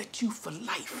can set you for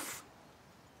life.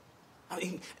 I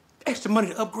mean, extra money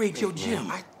to upgrade your gym.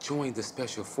 I joined the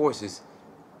Special Forces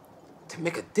to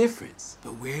make a difference.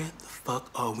 But where the fuck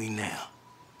are we now?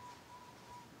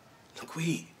 Look,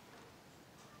 we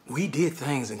did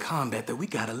things in combat that we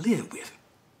gotta live with.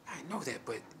 I know that,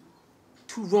 but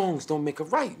 2 wrongs don't make a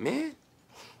right, man.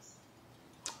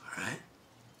 All right?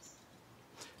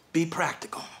 Be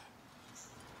practical.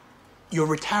 Your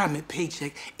retirement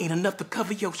paycheck ain't enough to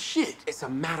cover your shit. It's a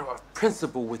matter of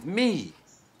principle with me.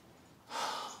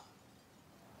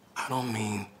 I don't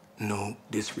mean no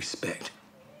disrespect.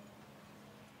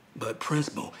 But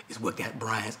principle is what got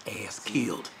Brian's ass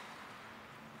killed.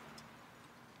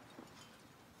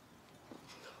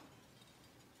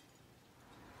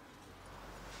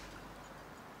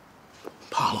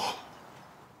 Paulo,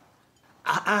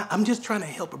 I'm just trying to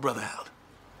help a brother out.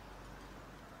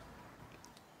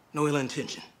 No ill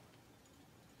intention.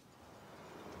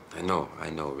 I know,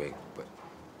 Rick, but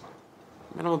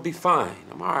man, I'm gonna be fine.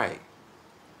 I'm all right.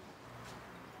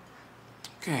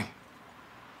 Okay.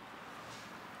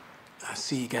 I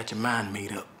see you got your mind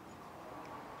made up.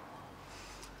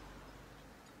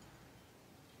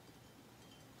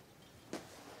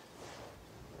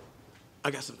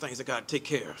 I got some things I gotta take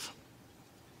care of.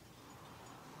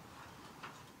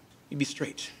 You be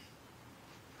straight.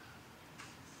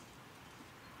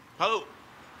 Hello?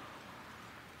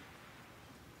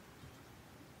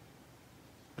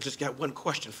 I just got one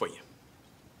question for you.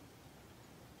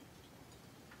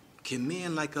 Can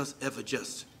men like us ever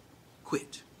just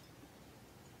quit?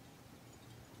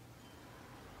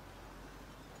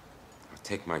 I'll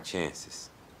take my chances.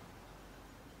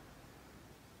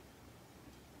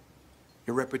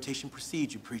 Your reputation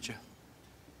precedes you, preacher.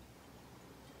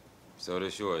 So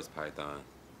does yours, Python.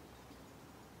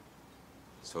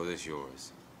 So does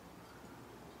yours.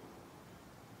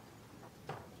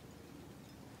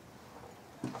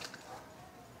 I'm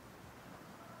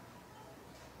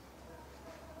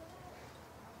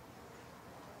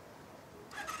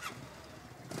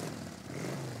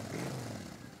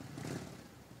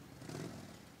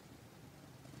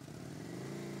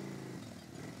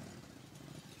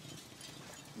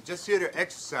just here to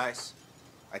exercise.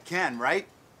 I can, right?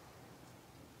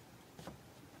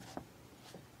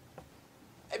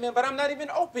 Hey, man, but I'm not even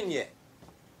open yet.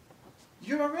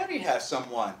 You already have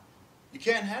someone. You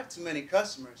can't have too many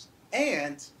customers.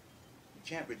 And you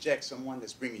can't reject someone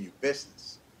that's bringing you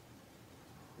business.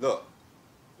 Look,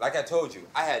 like I told you,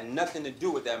 I had nothing to do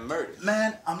with that murder.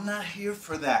 Man, I'm not here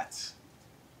for that.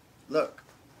 Look,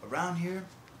 around here,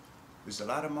 there's a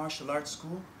lot of martial arts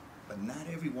school, but not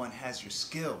everyone has your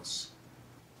skills.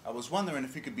 I was wondering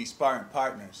if we could be sparring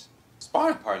partners.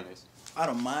 Sparring partners? I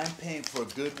don't mind paying for a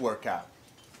good workout.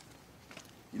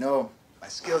 You know, my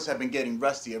skills have been getting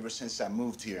rusty ever since I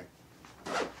moved here.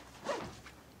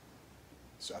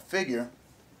 So I figure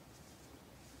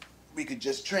we could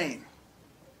just train.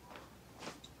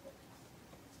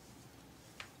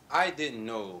 I didn't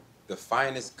know the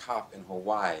finest cop in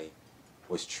Hawaii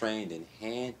was trained in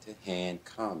hand-to-hand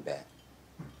combat.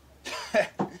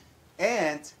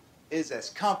 And is as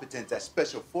competent as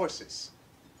special forces.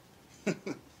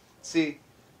 See,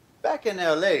 back in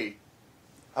LA,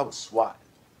 I was SWAT.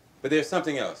 But there's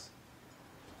something else.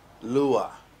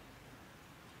 Lua.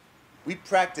 We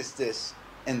practiced this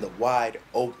in the wide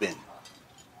open.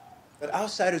 But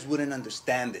outsiders wouldn't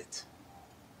understand it.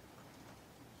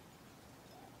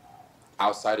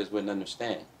 Outsiders wouldn't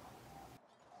understand.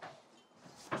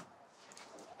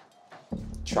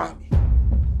 Try me.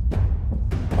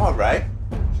 All right.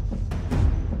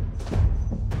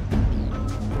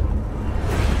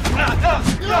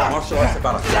 Martial arts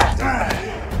about a factor.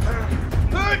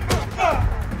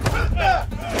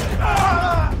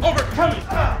 Overcoming.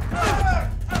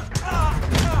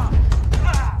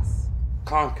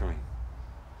 Conquering.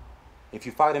 If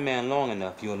you fight a man long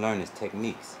enough, you'll learn his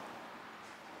techniques.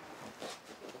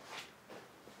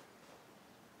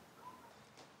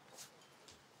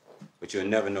 But you'll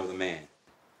never know the man.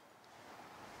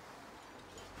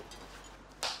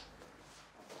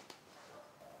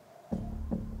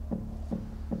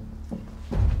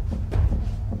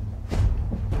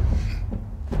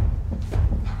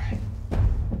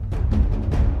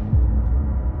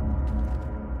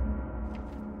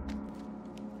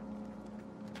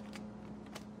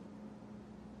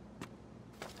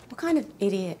 kind of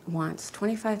idiot wants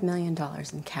 $25 million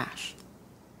in cash?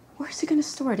 Where's he gonna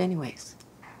store it anyways?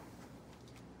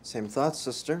 Same thoughts,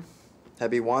 sister.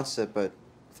 Hebby wants it, but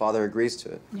father agrees to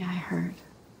it. Yeah, I heard.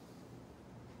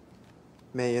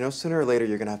 May, you know, sooner or later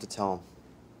you're gonna have to tell him.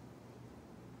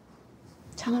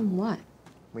 Tell him what?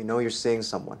 We know you're seeing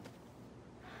someone.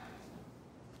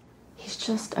 He's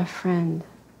just a friend.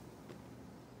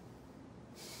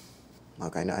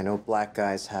 Look, I know black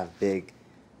guys have big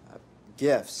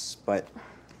gifts, but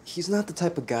he's not the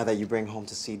type of guy that you bring home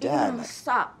to see Dad. Yeah,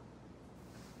 stop.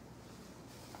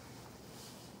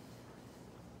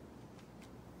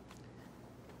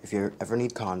 If you ever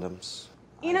need condoms...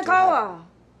 Inakawa!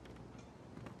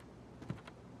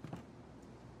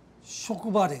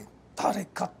 職場で誰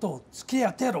かと付き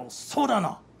合ってろ、そうだ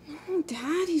な。No,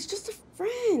 Dad, he's just a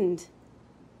friend.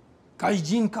 外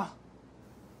人か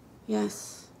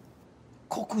Yes.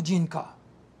 黒人か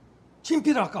チン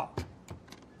ピラか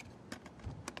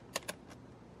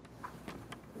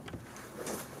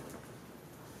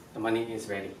The money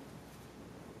is ready.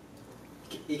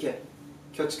 いけ。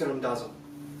今日作るんだぞ。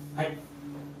はい。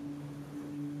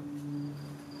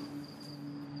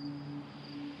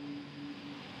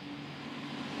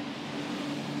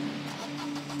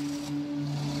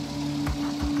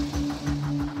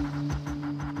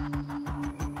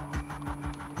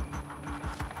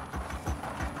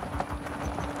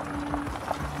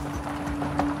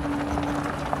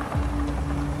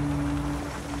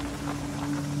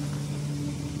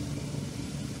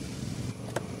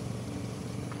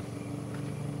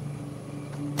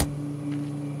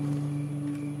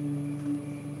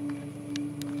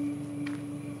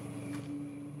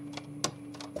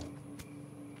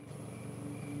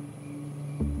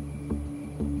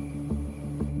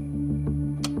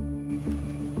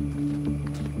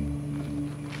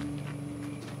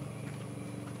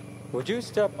Would you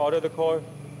step out of the car?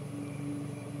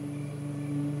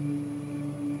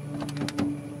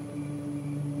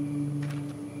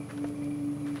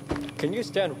 Can you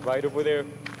stand right over there?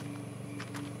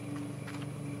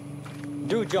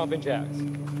 Do jumping jacks.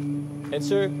 And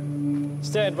sir,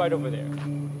 stand right over there.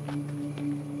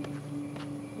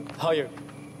 Higher.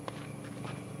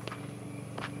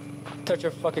 Touch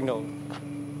your fucking nose.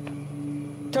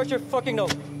 Touch your fucking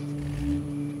nose.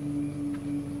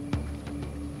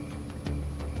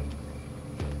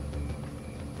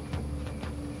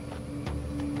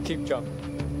 Keep jumping.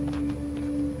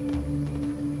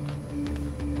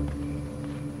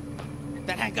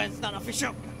 That handgun's not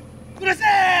official.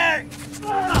 Kurase!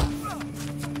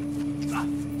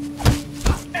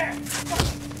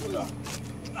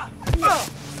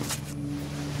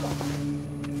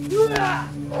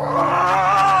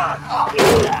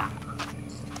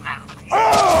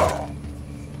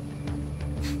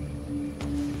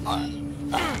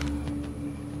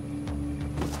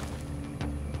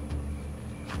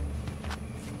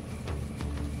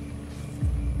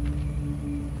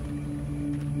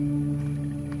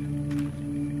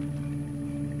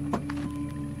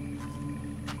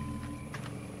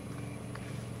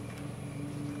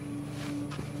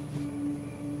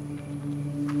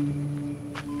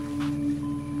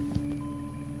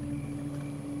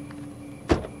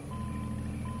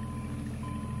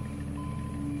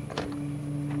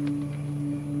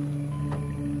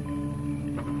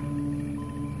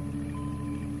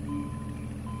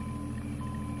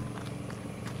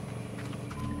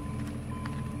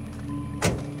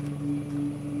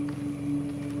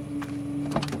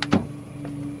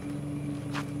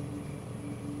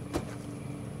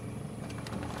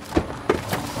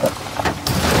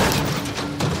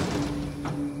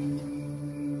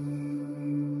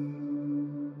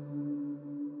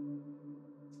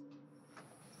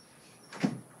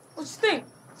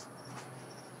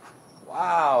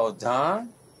 Wow, Don.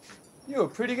 You're a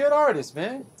pretty good artist,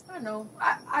 man. I know.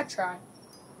 I try.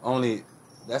 Only,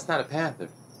 that's not a panther.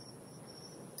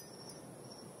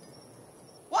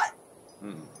 What?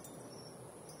 Mm.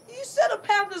 You said a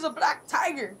panther's a black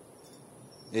tiger.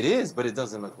 It is, but it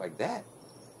doesn't look like that.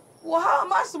 Well, how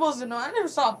am I supposed to know? I never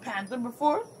saw a panther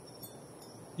before.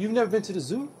 You've never been to the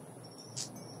zoo?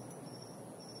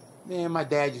 Man, my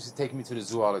dad used to take me to the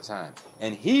zoo all the time.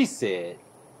 And he said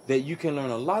that you can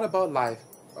learn a lot about life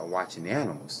by watching the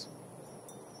animals.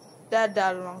 Dad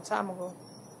died a long time ago.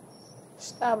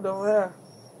 Stabbed over there.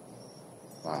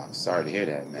 Wow, sorry to hear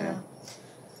that, man. Yeah.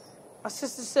 My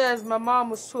sister says my mom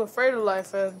was too afraid of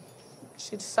life and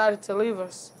she decided to leave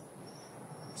us.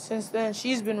 Since then,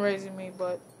 she's been raising me,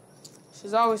 but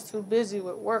she's always too busy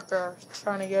with work or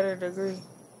trying to get her degree.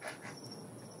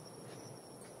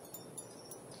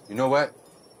 You know what?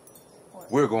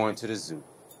 We're going to the zoo.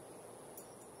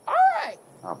 All right.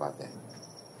 How about that?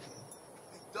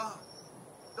 Hey, Don.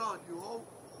 Don, you home?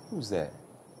 Who's that?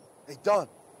 Hey, Don.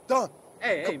 Don.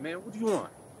 Hey, man, what do you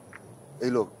want? Hey,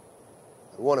 look.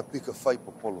 I want to pick a fight,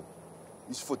 Popolo.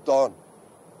 It's for Don.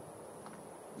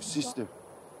 Your sister.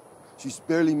 She's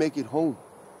barely making it home.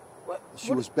 What?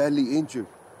 She was badly injured.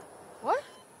 What?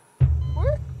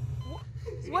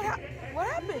 What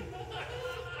happened?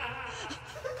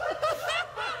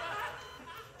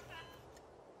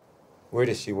 Where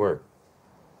does she work?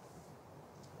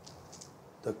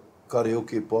 The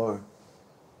karaoke bar.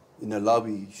 In the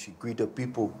lobby, she greet the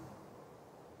people.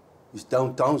 It's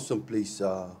downtown someplace,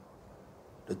 the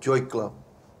Joy Club.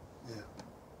 Yeah.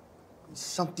 It's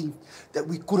something that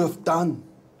we could have done.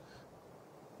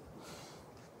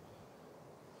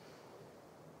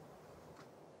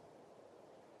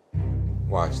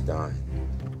 Watch, Don.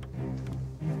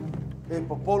 Hey,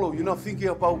 Popolo, you're not thinking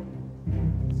about...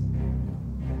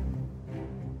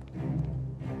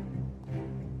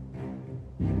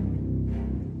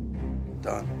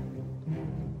 Don,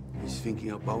 he's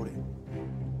thinking about it.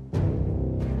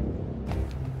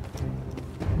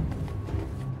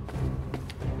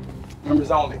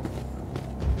 Members only.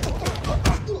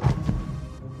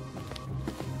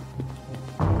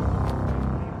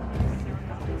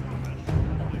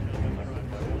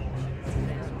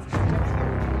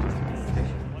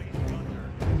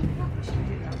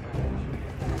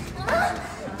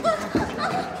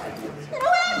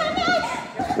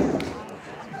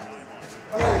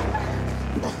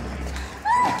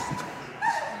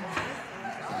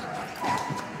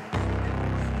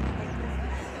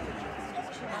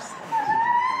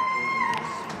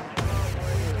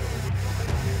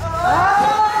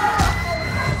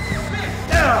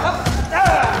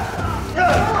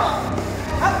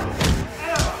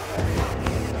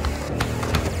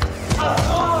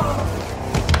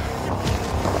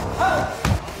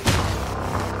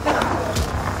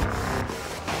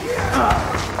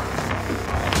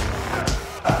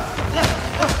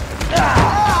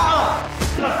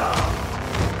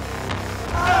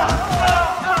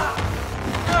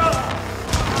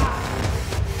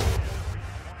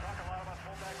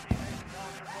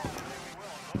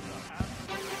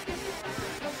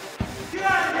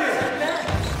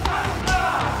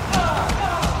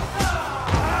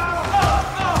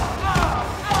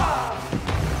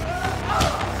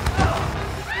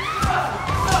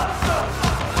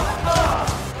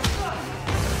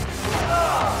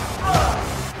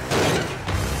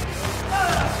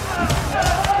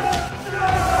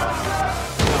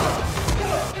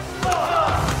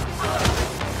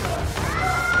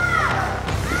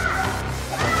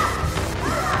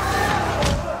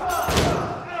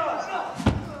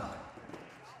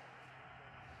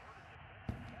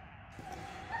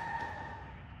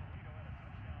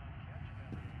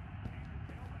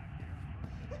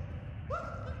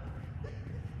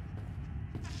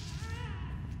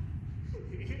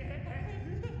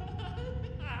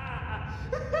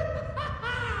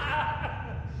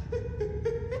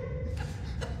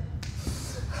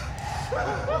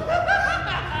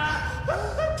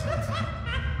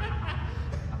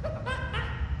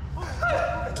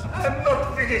 I'm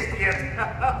not finished yet.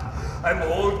 I'm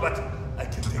old, but I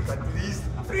can take at least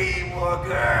 3 more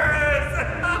girls.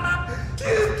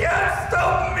 You can't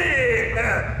stop me.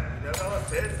 Nagawa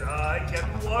says I can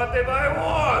whatever I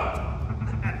want.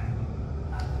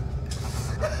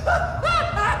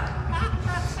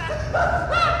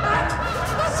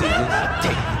 See this?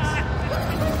 Take this.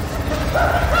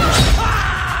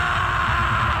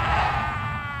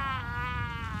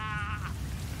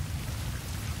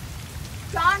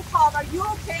 John called. Are you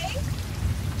okay?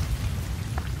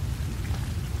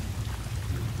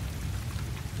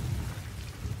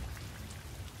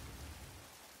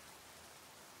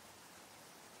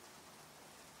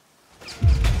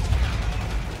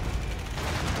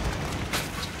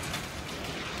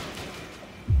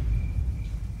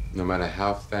 No matter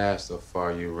how fast or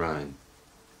far you run,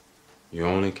 you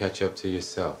only catch up to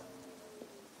yourself.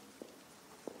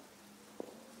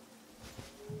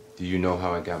 Do you know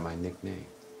how I got my nickname?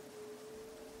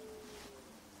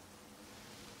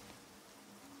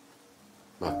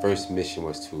 My first mission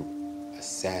was to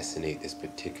assassinate this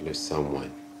particular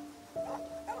someone.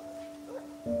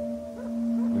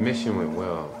 The mission went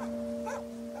well,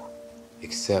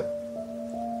 except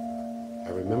I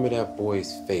remember that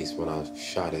boy's face when I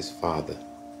shot his father.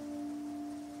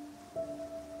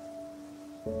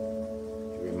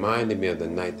 It reminded me of the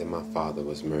night that my father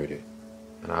was murdered.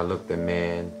 And I looked the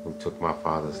man who took my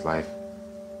father's life.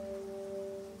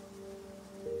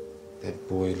 That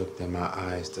boy looked in my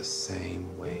eyes the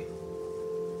same way.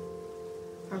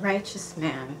 A righteous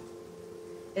man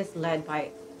is led by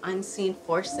unseen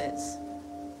forces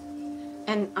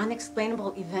and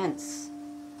unexplainable events.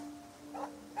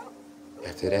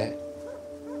 After that,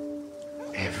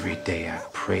 every day I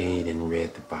prayed and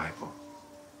read the Bible.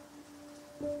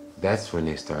 That's when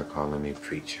they started calling me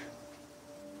preacher.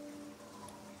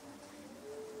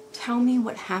 Tell me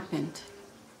what happened.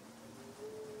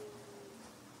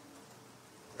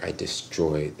 I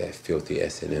destroyed that filthy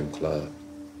S&M club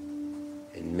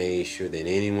and made sure that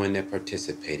anyone that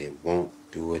participated won't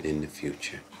do it in the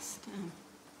future.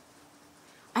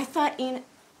 I thought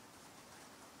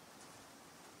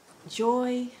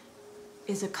Joy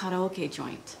is a karaoke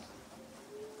joint.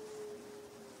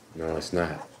 No, it's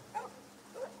not. You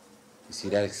see,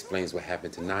 that explains what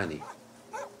happened to Nani.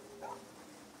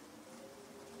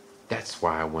 That's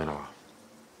why I went off.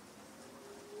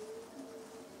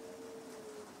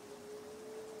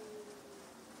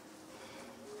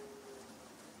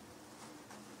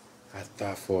 I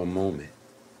thought for a moment,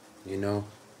 you know,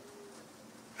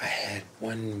 I had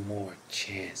one more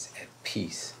chance at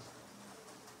peace.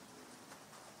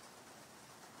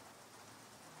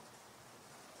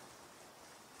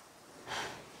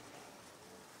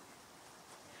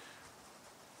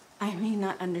 I may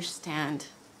not understand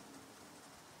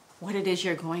what it is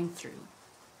you're going through,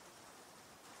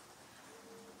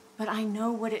 but I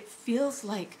know what it feels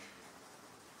like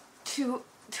to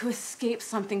escape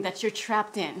something that you're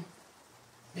trapped in.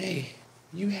 Hey,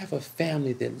 you have a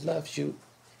family that loves you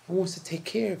and wants to take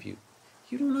care of you.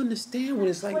 You don't understand what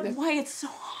it's like. But why it's so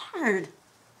hard?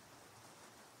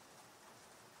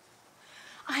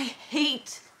 I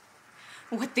hate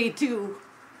what they do.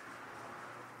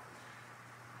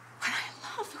 But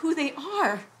I love who they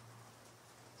are.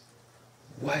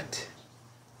 What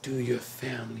do your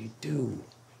family do?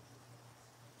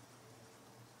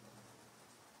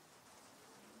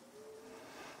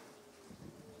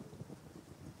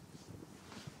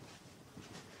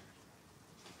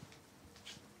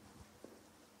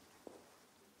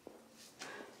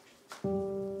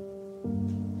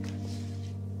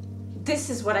 This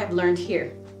is what I've learned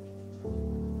here.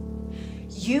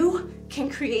 You can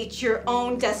create your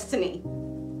own destiny.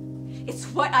 It's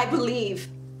what I believe.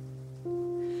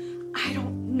 I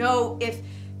don't know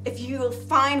if you'll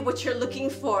find what you're looking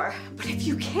for, but if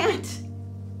you can't,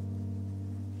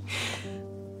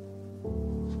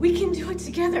 we can do it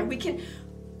together. We can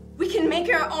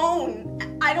make our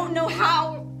own. I don't know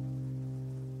how.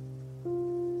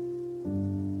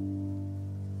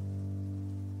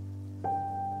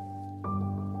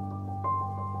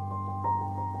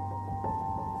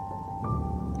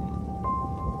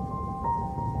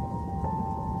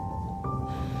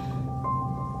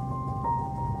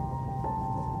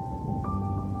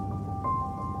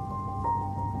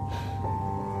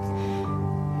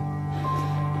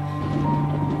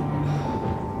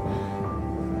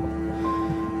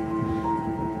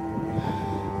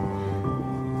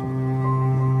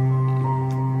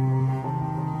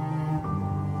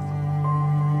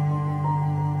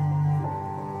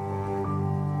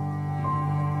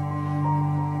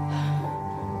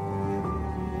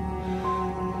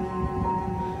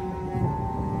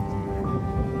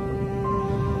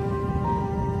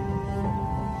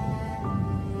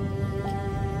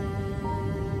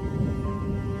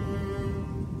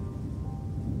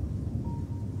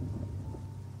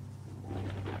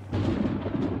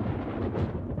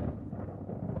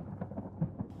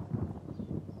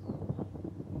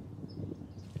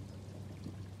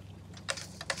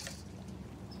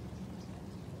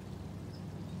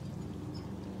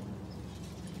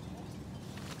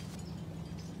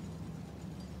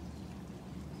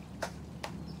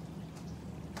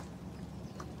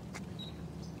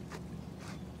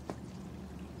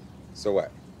 So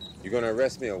what? You gonna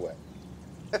arrest me or what?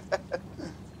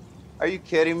 Are you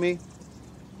kidding me?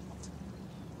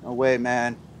 No way,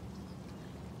 man.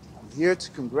 I'm here to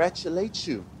congratulate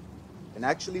you and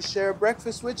actually share a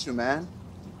breakfast with you, man.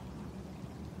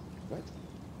 What?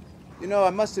 You know,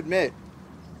 I must admit,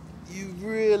 you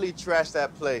really trashed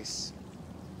that place.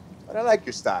 But I like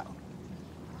your style.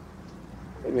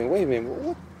 Wait a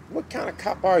minute. What kind of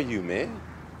cop are you, man?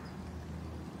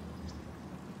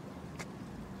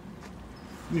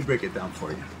 Let me break it down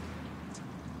for you.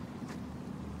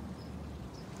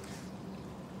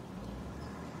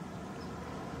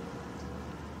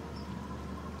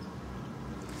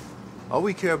 All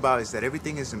we care about is that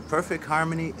everything is in perfect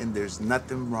harmony and there's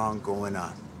nothing wrong going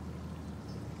on.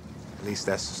 At least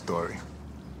that's the story.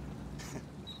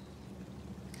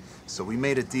 So we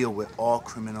made a deal with all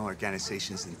criminal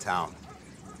organizations in town.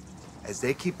 As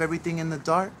they keep everything in the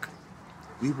dark,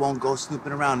 we won't go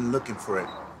snooping around and looking for it.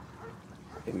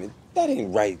 Hey, man, that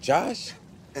ain't right, Josh.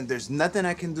 and there's nothing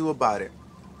I can do about it.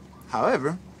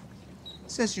 However,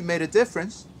 since you made a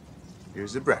difference,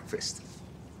 here's a breakfast.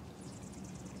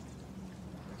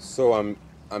 So I'm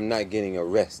not getting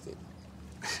arrested.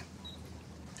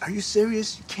 Are you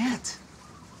serious? You can't.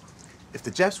 If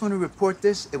the Japs want to report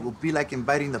this, it will be like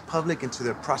inviting the public into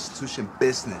their prostitution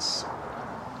business.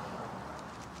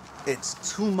 It's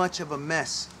too much of a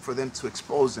mess for them to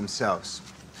expose themselves.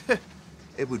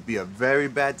 It would be a very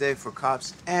bad day for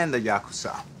cops and the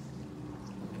Yakuza.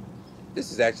 This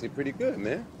is actually pretty good,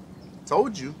 man.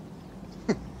 Told you.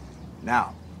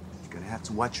 Now, you're gonna have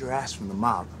to watch your ass from the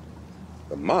mob.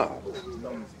 The mob?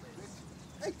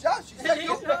 Hey, Josh, you said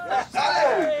you...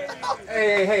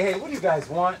 Hey, what do you guys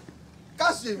want?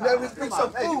 Cassie, man, we bring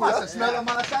some food. You must have smelled them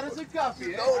on the side of the coffee.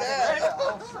 You know that.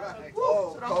 That's right.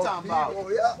 Whoa, that's what I'm talking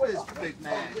about. Where's the big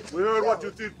man? We heard what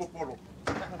you did, Popolo.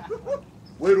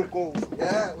 Way to go.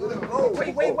 Yeah, way to go.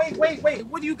 Wait.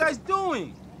 What are you guys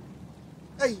doing?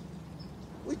 Hey,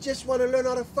 we just want to learn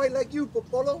how to fight like you,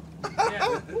 Popolo.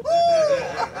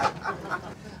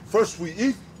 First we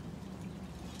eat,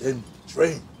 then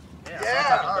train.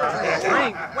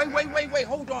 Train. Wait.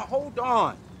 Hold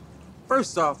on.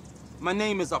 First off, my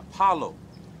name is Apollo,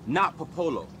 not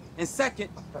Popolo. And second,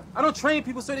 I don't train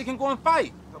people so they can go and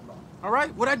fight. All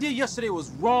right? What I did yesterday was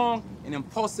wrong and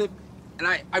impulsive, and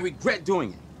I regret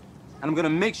doing it. And I'm gonna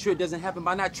make sure it doesn't happen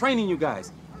by not training you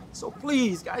guys. So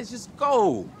please, guys, just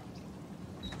go.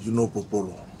 You know,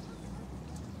 Popolo,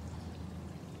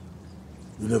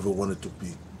 we never wanted to be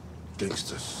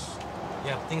gangsters.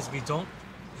 Yeah, but things we don't,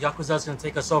 Yakuza's gonna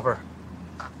take us over.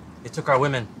 They took our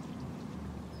women.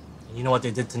 And you know what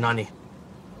they did to Nani?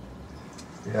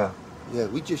 Yeah,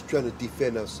 we just trying to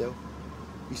defend ourselves.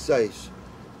 Besides,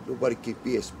 nobody can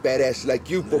be as badass like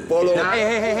you, Popolo. Now,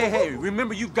 hey.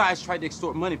 Remember, you guys tried to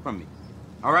extort money from me.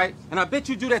 All right? And I bet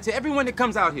you do that to everyone that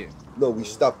comes out here. No, we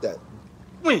stopped that.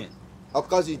 When? Our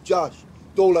cousin Josh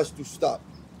told us to stop.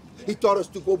 He taught us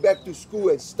to go back to school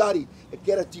and study and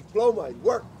get a diploma and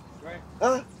work. Right.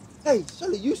 Huh? Hey,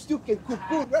 Sully, you still can cook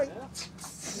food, right?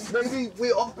 Maybe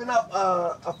we open up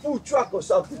a food truck or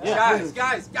something. Yeah,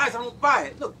 guys, I don't buy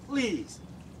it. Look, please.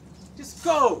 Just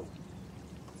go.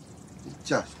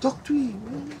 Josh, talk to him,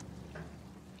 man.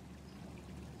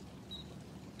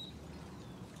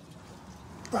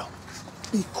 Bro,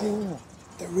 be cool.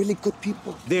 They're really good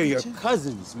people. They're your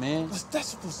cousins, man. What's that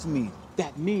supposed to mean?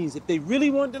 That means if they really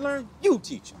wanted to learn, you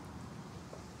teach them.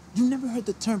 You never heard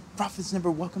the term "prophets never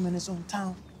welcome in his own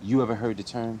town"? You ever heard the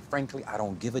term, frankly, I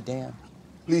don't give a damn?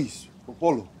 Please,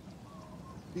 Popolo.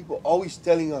 People always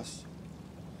telling us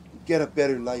to get a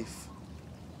better life.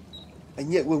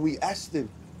 And yet when we ask them,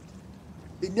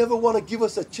 they never want to give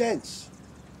us a chance.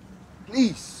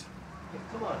 Please.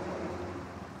 Come on.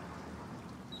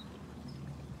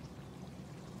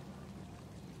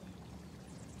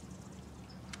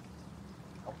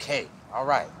 Okay, all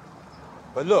right.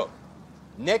 But look,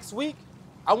 next week,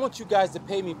 I want you guys to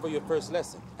pay me for your first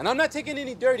lesson. And I'm not taking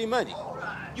any dirty money.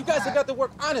 You guys have got to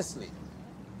work honestly.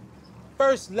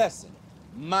 First lesson.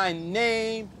 My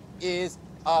name is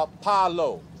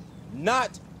Apollo,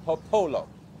 not Popolo.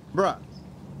 Bruh,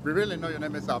 we really know your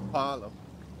name is Apollo.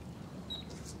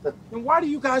 Then why do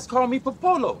you guys call me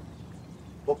Popolo?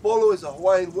 Popolo is a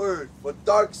Hawaiian word for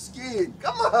dark skin.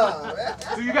 Come on, man.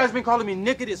 So you guys been calling me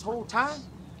nigga this whole time?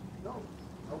 No.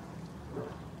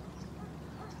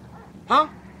 Huh?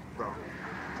 Bro.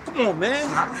 Come on,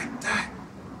 man. Not like that.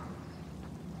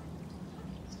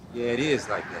 Yeah, it is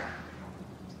like that.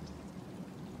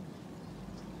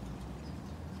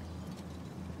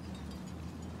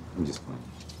 I'm just playing.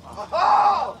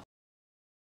 Oh!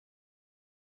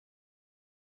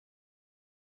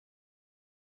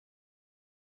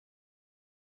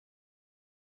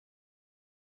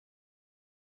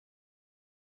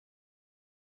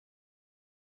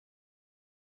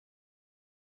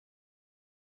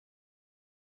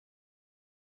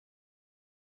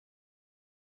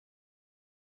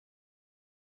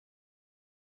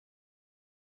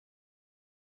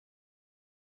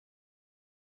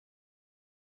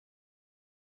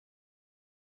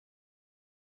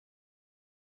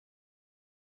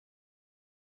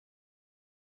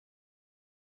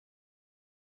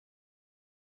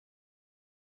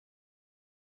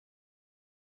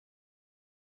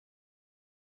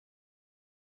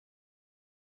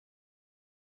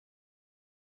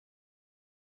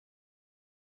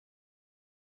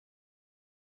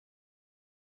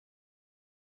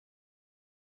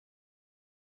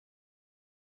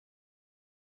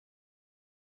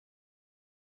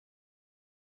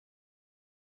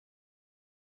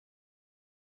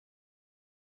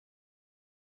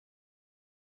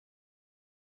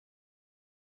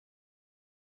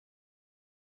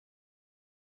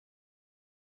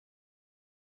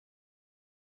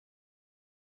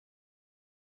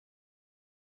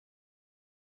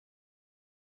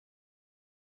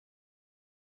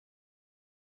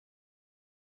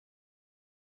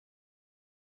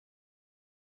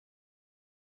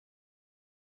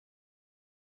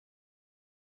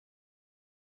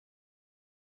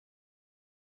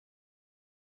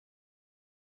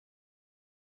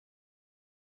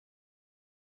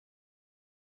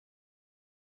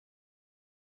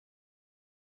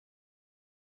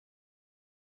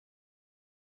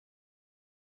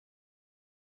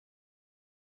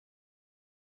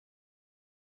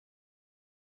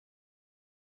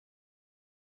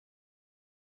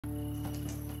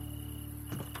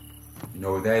 You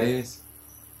know what that is?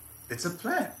 It's a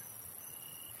plant.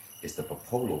 It's the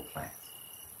Popolo plant.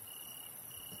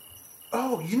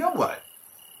 Oh, you know what?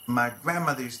 My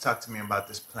grandmother used to talk to me about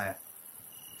this plant.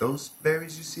 Those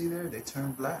berries you see there, they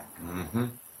turn black. Mm-hmm.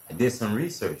 I did some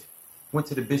research. Went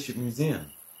to the Bishop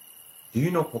Museum. Do you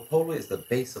know Popolo is the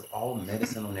base of all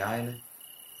medicine on the island?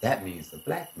 That means the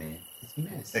black man is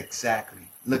medicine. Exactly.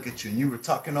 Look at you, and you were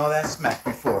talking all that smack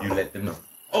before. You let them know.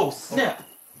 Oh, snap!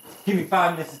 Give me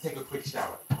 5 minutes to take a quick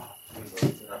shower.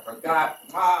 I forgot.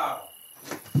 Wow.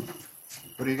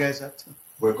 What are you guys up to?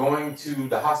 We're going to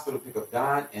the hospital to pick up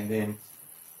Don and then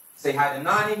say hi to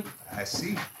Nani. I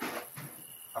see.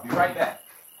 I'll be right back.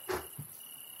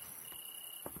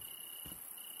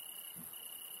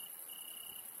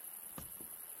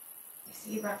 I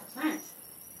see you brought the plant.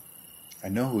 I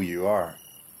know who you are.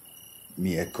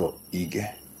 Mieko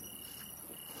Ige.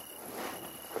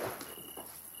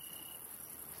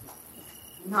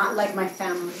 Not like my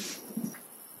family.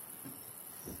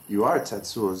 You are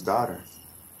Tetsuo's daughter.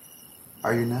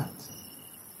 Are you not?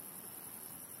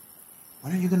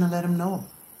 When are you gonna let him know?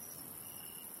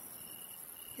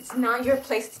 It's not your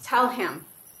place to tell him.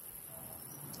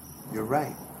 You're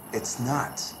right. It's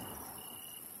not.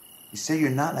 You say you're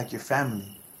not like your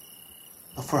family.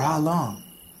 But for how long?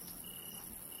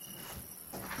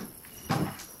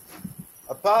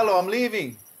 Apollo, I'm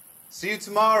leaving. See you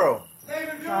tomorrow.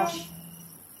 Josh.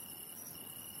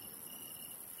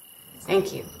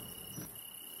 Thank you.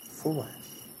 For what?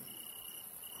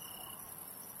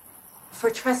 For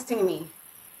trusting me.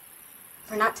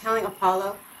 For not telling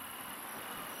Apollo.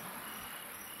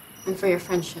 And for your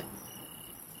friendship.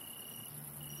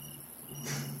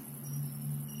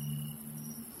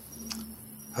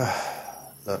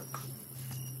 Look,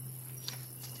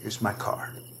 here's my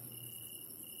car.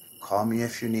 Call me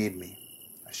if you need me.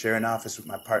 I share an office with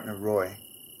my partner, Roy.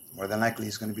 More than likely,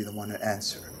 he's going to be the one to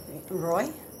answer. Roy?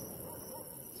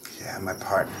 Yeah, my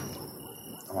partner.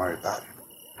 Don't worry about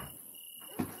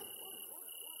it.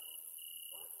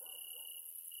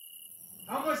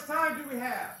 How much time do we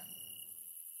have?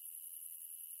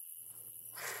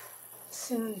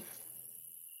 Soon.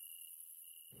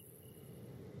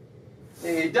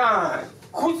 Hey, Don.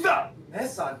 Who's up?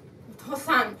 Yes, son.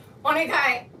 Tosan,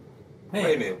 onegai.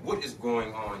 Wait a minute. What is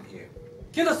going on here?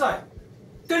 来なさい。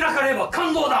出なければ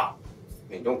感動だ。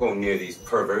 Man, don't go near these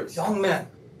perverts. Young man,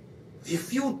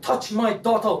 if you touch my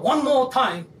daughter one more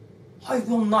time, I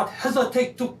will not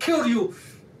hesitate to kill you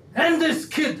and this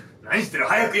kid. 何してる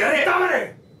早くやれ。黙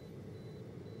れ。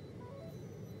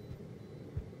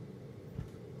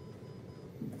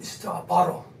Mr.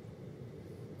 Apollo,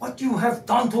 what you have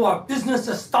done to our business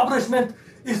establishment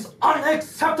is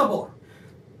unacceptable.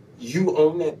 You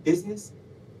own that business?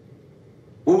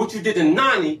 Well, what you did to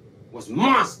Nani was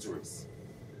monstrous.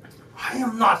 I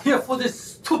am not here for this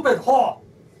stupid whore.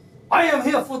 I am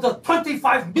here for the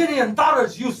 $25 million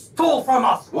you stole from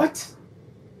us. What?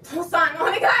 Tosan,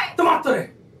 onegai. 黙って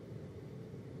れ.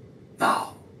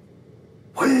 Now,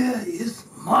 where is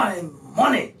my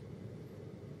money?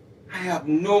 I have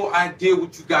no idea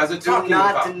what you guys are talking Do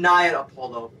not about. deny it,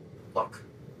 Apollo. Look,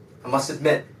 I must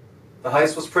admit, the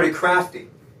heist was pretty crafty.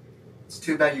 It's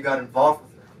too bad you got involved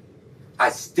with it. I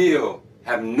still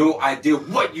have no idea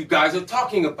what you guys are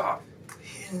talking about.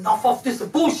 Enough of this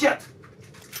bullshit.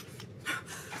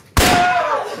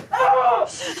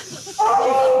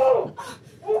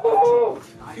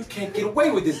 You can't get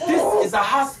away with this. This is a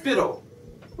hospital.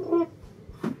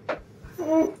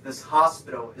 This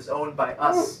hospital is owned by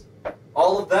us.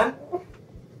 All of them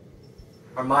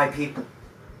are my people.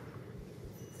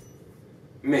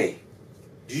 May,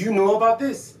 do you know about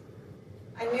this?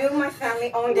 I knew my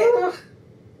family owned it.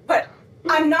 But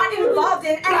I'm not involved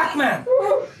in any... Black man,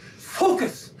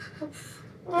 focus.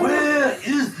 Where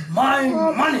is my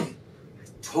money? I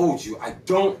told you I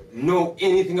don't know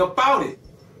anything about it.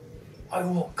 I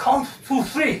will count to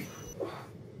 3.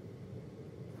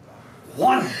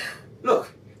 1.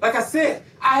 Look, like I said,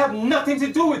 I have nothing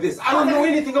to do with this. I don't know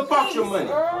anything about your money.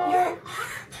 You're...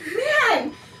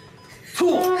 Man!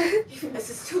 2. This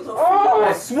is too low for you.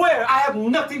 I swear I have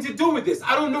nothing to do with this.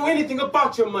 I don't know anything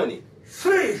about your money.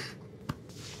 3.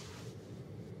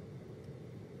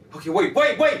 Okay, wait,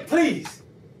 please.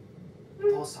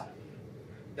 父さん、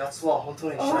奴は本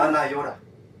当に知らないようだ。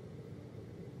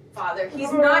 Father,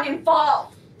 he's not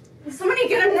involved. Somebody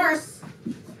get a nurse.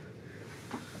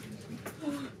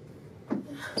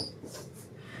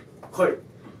 来い。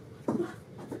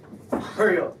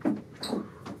Hurry up.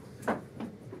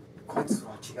 こいつ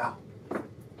は違う。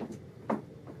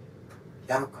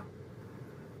やるか。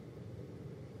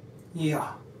い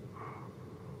や、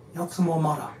奴も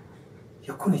まだ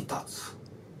役に立つ。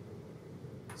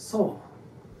So,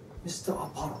 Mr.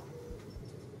 Apollo,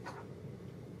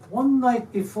 one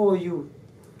night before you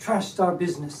trashed our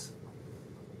business,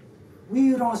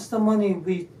 we lost the money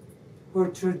we were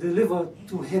to deliver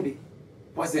to Hebi.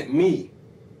 Wasn't me.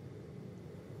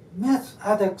 Meth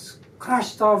addicts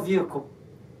crashed our vehicle.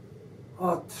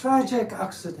 A tragic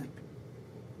accident.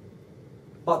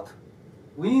 But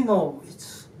we know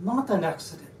it's not an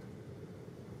accident.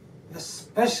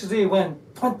 Especially when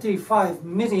 $25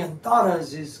 million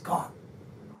is gone.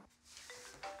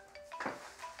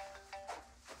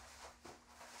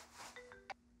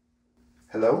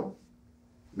 Hello?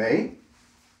 May?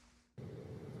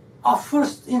 Our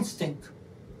first instinct,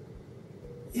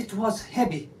 it was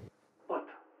heavy. But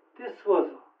this was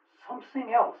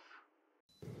something else.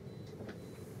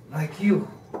 Like you.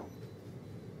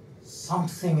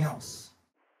 Something else.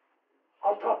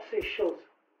 Autopsy shows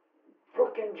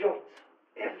broken joints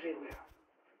everywhere.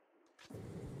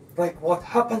 Like what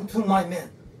happened to my men.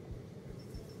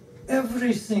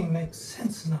 Everything makes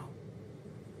sense now.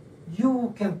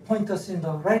 You can point us in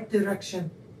the right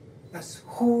direction as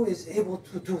who is able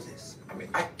to do this. I mean,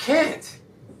 I can't.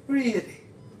 Really?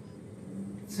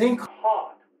 Think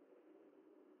hard.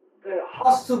 There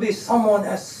has to be someone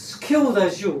as skilled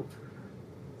as you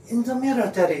in the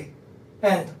military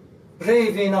and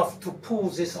brave enough to pull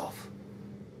this off.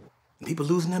 People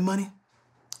losing their money?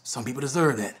 Some people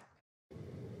deserve that.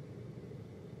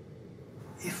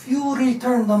 If you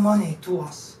return the money to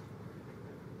us,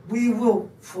 we will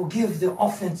forgive the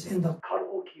offense in the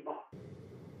karaoke bar.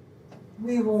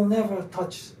 We will never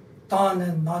touch Don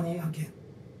and Nani again.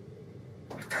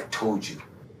 Like I told you,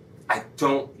 I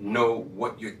don't know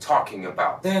what you're talking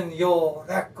about. Then your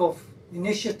lack of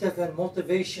initiative and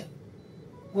motivation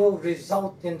will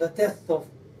result in the death of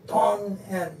Don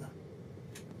and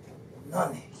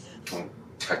Nani. Don't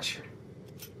touch her.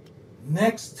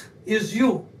 Next is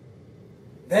you.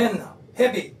 Then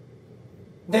Hebi.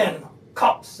 Then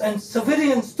cops and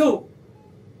civilians too.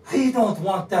 We don't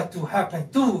want that to happen,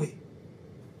 do we?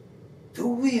 Do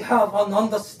we have an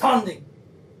understanding?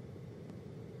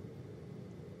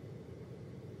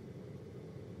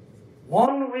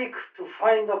 One week to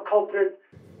find the culprit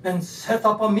and set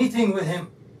up a meeting with him.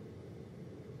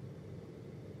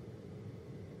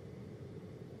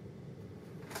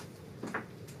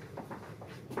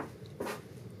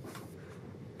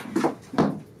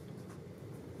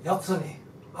 Yatsuni,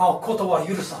 our koto wa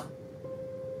yurusan.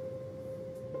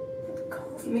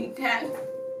 Call me Dad.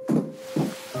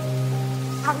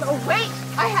 Oh, wait!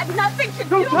 I had nothing to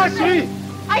do with it! Don't touch me!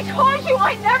 I told you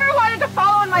I never wanted to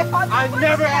follow in my father's I footsteps.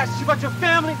 never asked you about your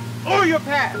family or your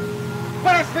past.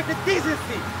 But I expected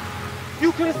decency.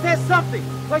 You could have said something,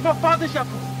 like my father's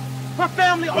Yakuza. My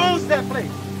family owns that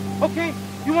place, okay?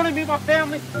 You want to meet my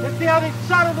family and see how they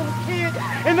shot a little kid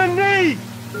in the knee?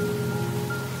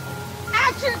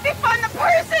 Actions define the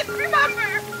person,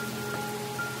 remember?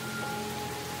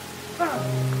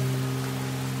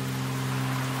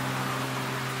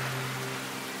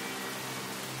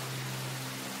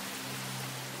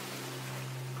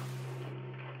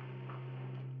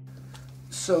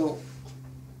 So,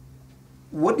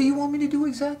 what do you want me to do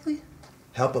exactly?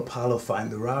 Help Apollo find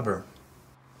the robber.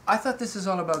 I thought this is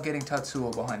all about getting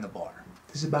Tatsuo behind the bar.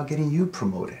 This is about getting you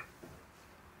promoted.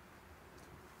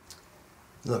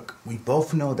 Look, we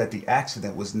both know that the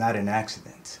accident was not an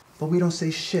accident, but we don't say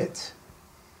shit.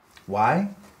 Why?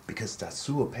 Because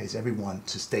Tatsuo pays everyone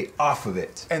to stay off of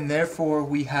it. And therefore,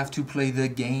 we have to play the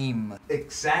game.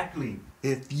 Exactly.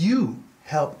 If you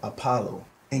help Apollo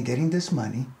in getting this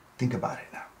money, think about it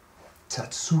now.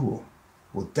 Tatsuo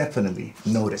will definitely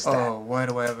notice that. Oh, why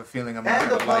do I have a feeling I'm not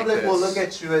And the gonna like public this? will look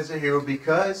at you as a hero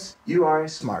because you are a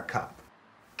smart cop.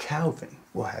 Calvin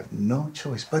will have no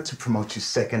choice but to promote you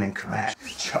second in command.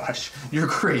 Josh, you're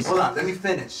crazy. Hold on, let me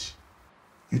finish.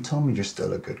 You told me you're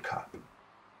still a good cop.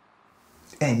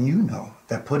 And you know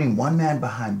that putting one man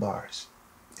behind bars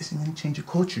isn't going to change your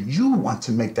culture. You want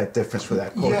to make that difference for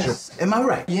that culture. Yes. Am I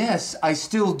right? Yes, I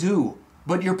still do.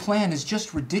 But your plan is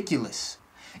just ridiculous.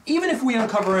 Even if we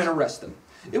uncover and arrest them,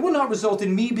 it will not result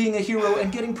in me being a hero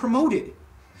and getting promoted.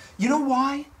 You know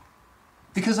why?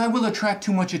 Because I will attract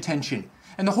too much attention.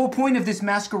 And the whole point of this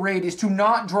masquerade is to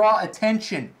not draw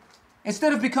attention.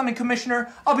 Instead of becoming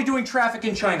commissioner, I'll be doing traffic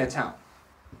in Chinatown.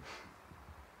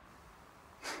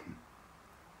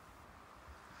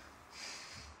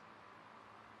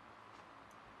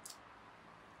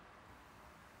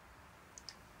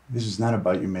 This is not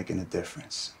about you making a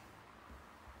difference.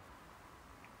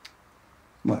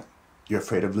 What? You're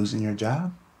afraid of losing your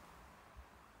job?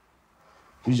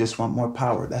 You just want more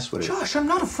power, that's what it is. Josh, I'm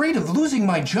not afraid of losing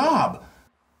my job.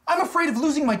 I'm afraid of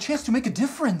losing my chance to make a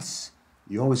difference.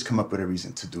 You always come up with a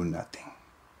reason to do nothing.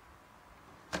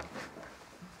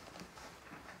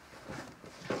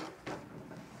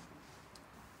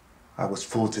 I was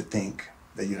fooled to think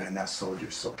that you had not sold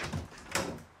your soul.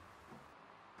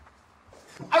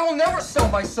 I will never sell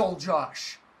my soul,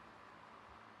 Josh.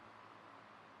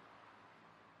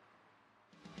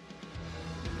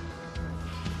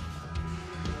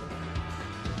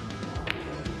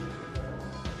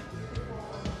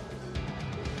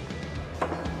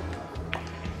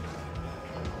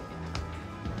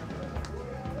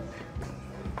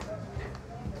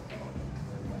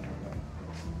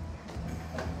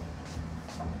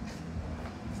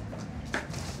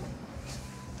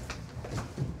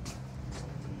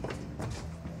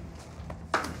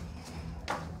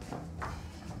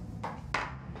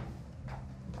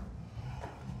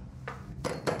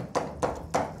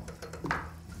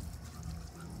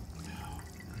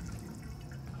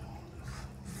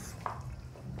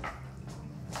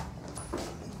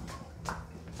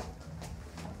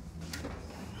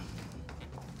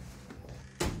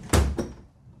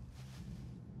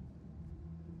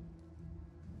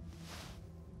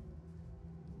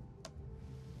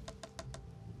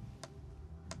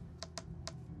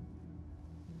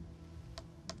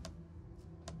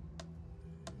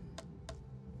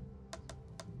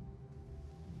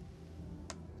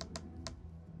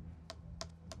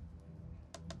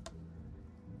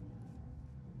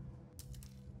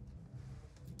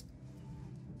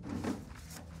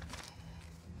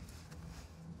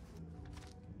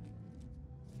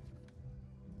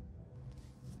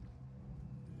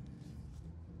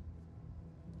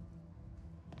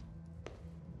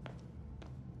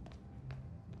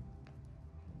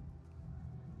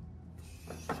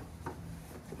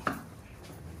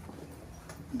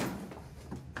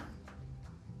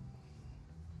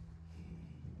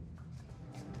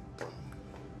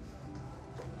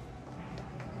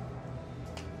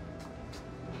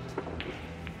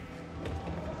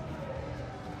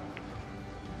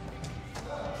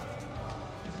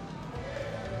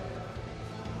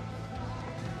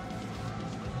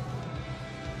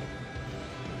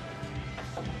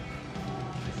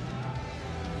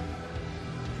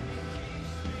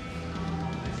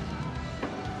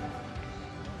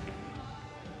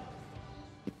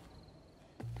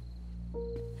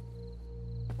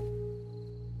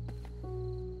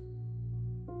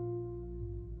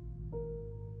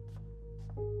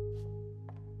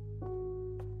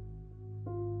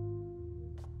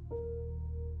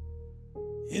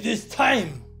 It is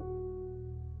time.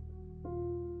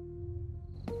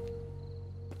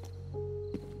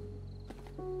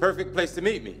 Perfect place to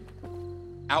meet me.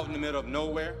 Out in the middle of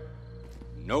nowhere,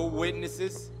 no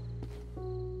witnesses.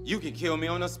 You can kill me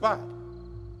on the spot.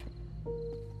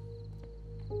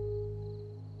 A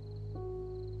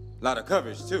lot of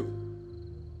coverage, too.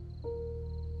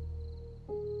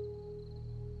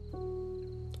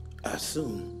 I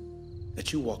assume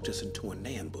that you walked us into an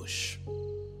ambush.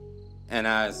 And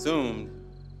I assumed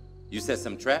you set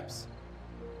some traps?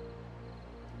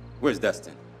 Where's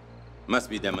Dustin? Must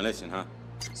be demolition, huh?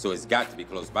 So it's got to be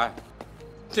close by.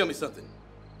 Tell me something.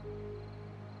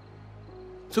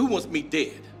 So who wants me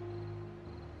dead?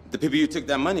 The people you took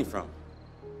that money from.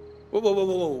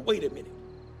 Whoa, wait a minute.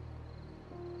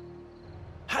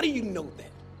 How do you know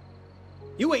that?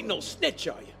 You ain't no snitch,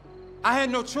 are you? I had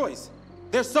no choice.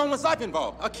 There's someone's life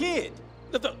involved, a kid.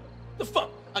 The fuck?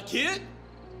 A kid?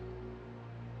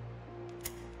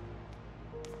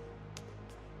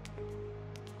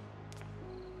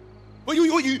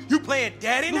 Well, you playing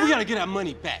daddy now? We gotta get our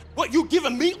money back. What, you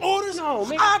giving me orders? No,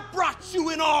 man. I brought you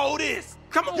in all this.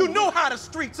 Come on, you know how the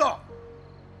streets are.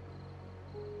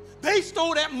 They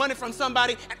stole that money from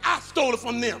somebody, and I stole it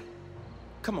from them.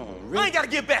 Come on, Rick. I ain't gotta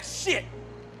give back shit.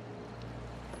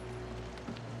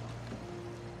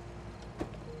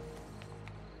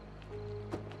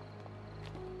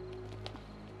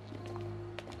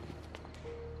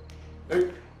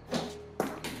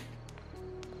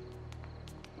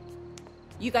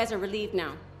 You guys are relieved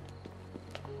now.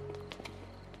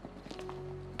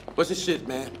 What's this shit,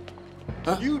 man?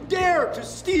 Huh? You dare to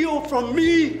steal from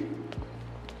me?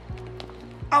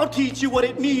 I'll teach you what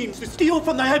it means to steal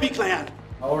from the Heavy Clan.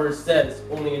 Our says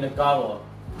only Nagawa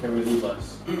can relieve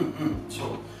us.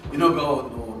 So,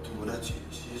 Nagawa no tomodachi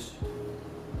desu.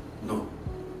 No.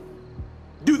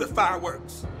 Do the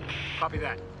fireworks. Copy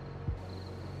that.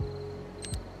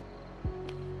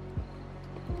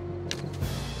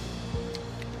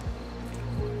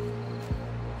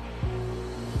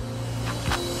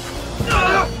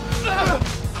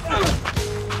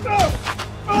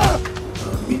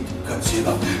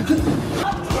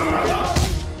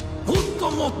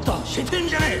 思ったしてん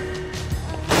じゃねえ。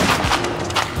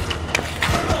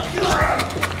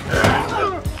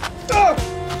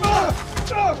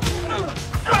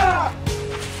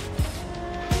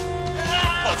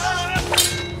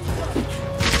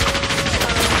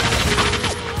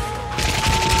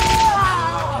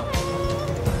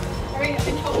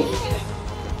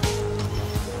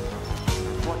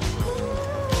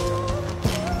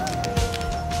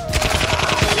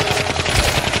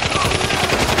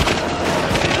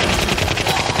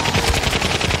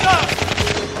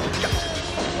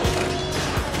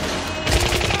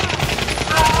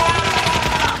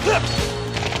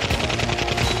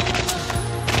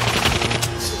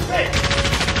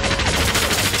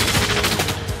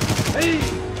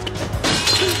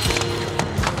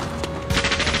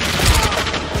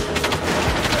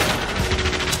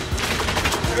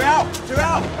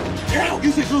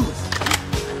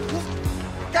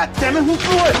Damn it, who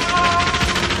threw it?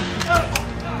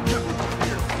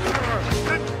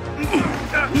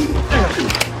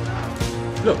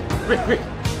 Look, Rick.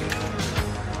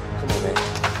 Come on, man.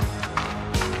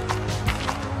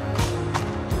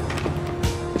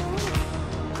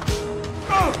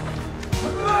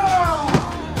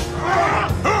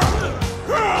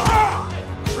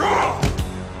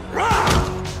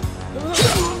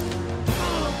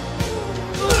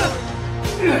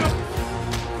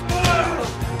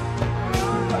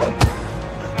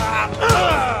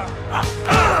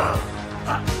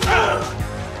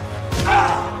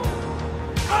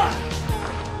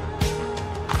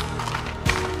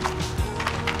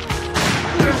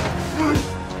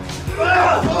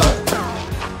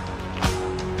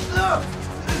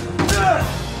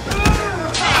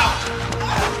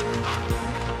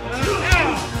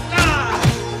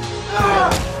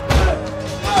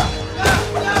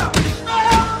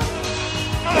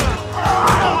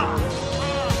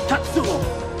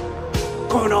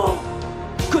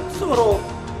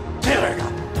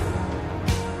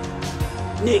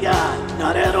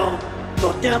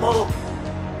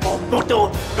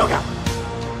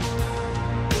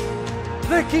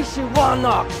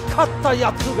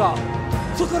 Yakuza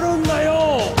作るんだよ。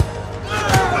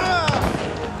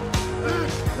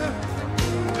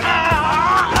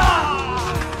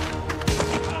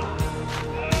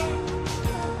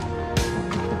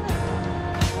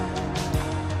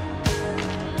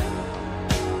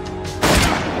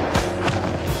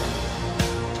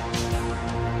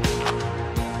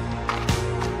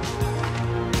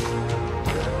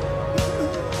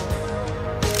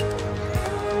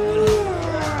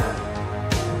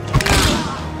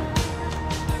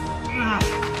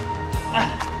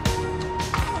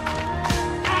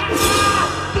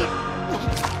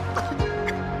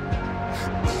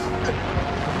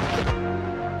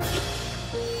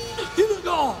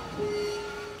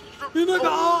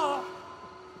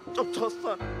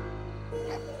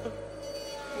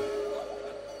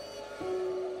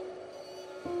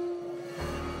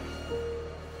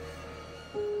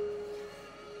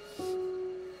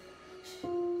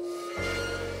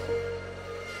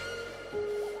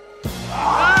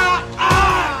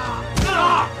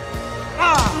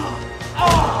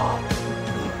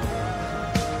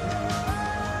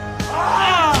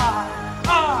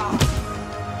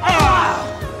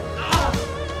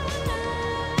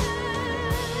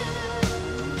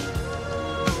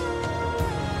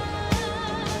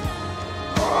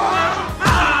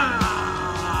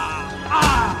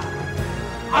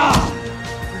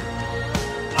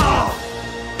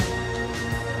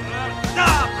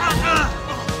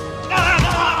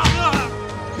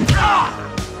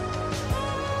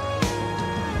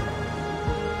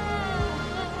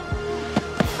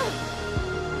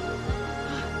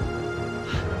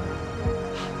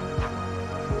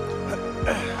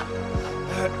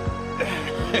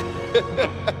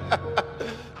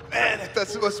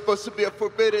This was supposed to be a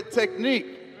forbidden technique.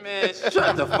 Man,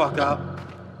 shut the fuck up.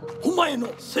 お前の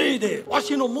せいでわ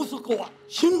しの息子は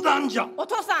死んだんじゃ。お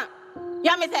父さん、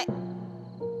やめて。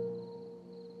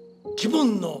自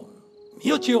分の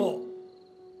身内を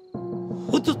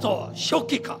撃つと正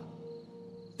気か。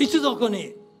一族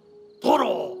に泥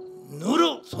を塗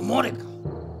るつもりか。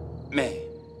Man,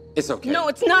 it's okay. No,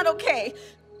 it's not okay.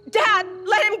 Dad,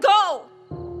 let him go.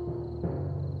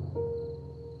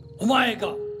 お前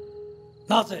が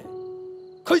なぜ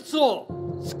こいつを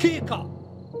好きか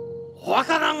わ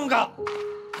からんが。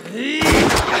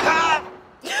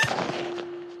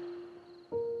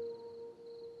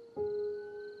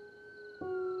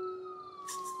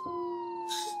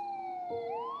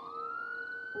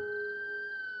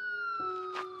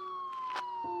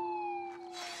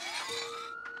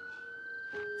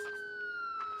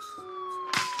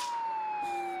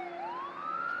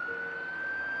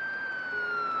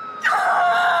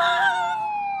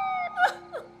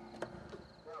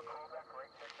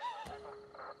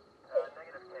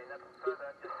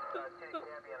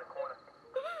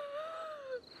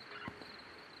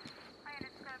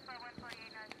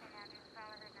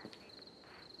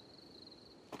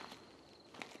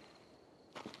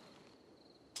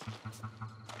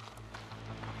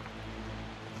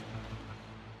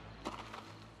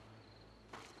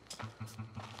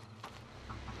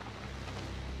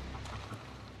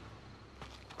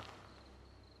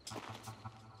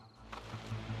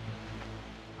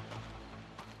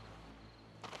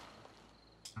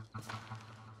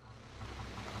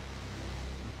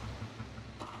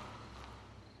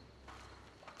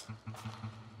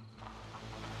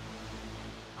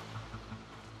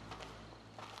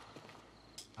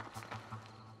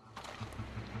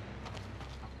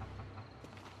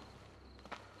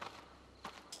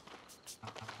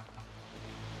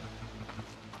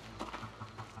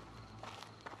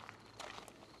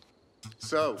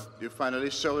So, you finally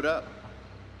showed up.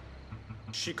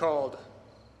 She called.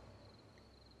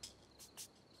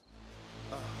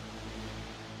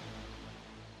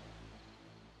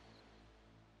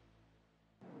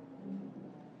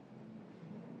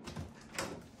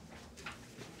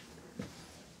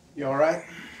 You all right?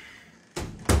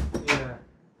 Yeah.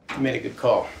 You made a good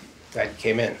call. Glad you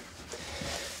came in.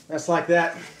 That's like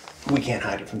that. We can't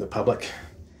hide it from the public.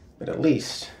 But at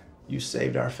least you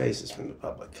saved our faces from the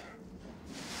public.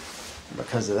 And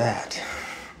because of that,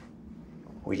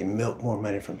 we can milk more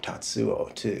money from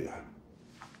Tatsuo, too.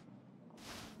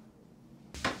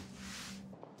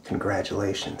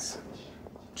 Congratulations,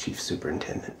 Chief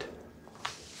Superintendent.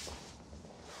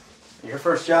 Your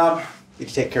first job, you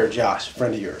to take care of Josh, a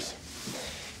friend of yours.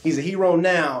 He's a hero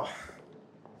now,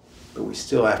 but we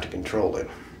still have to control him.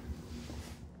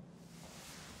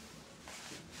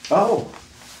 Oh!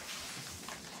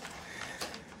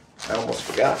 I almost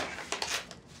forgot.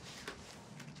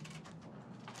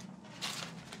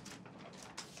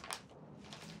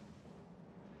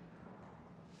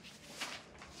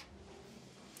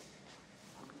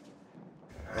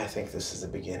 I think this is the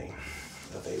beginning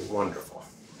of a wonderful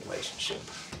relationship.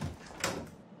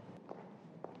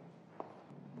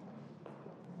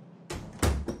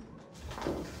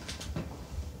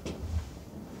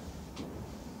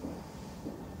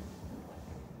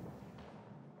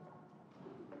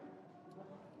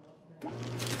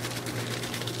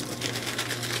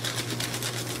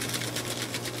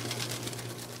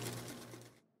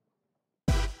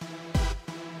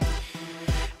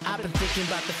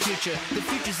 About the future. The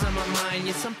future's on my mind.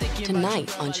 Yes, I'm thinking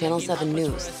Tonight on Channel 7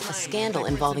 News, a scandal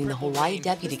involving the Hawaii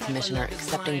Deputy Commissioner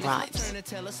accepting bribes.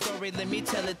 Let me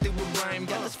tell it through a rhyme.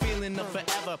 Got this feeling of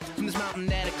forever from this mountain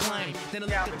that I climb. Then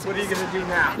What are you gonna do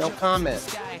now? No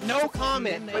comment. No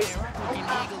comment.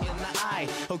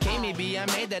 Okay, maybe I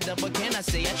made that up, but can I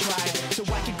say I tried? So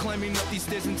I keep climbing up these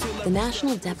stairs until The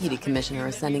National Deputy Commissioner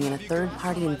is sending in a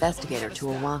third-party investigator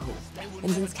to Oahu.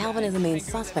 And since Calvin is the main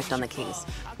suspect on the case,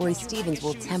 Roy Stevens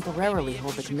will temporarily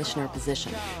hold the commissioner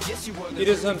position. It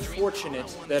is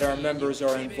unfortunate that our members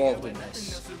are involved in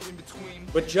this,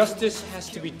 but justice has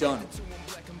to be done.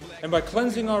 And by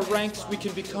cleansing our ranks, we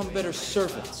can become better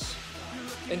servants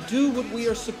and do what we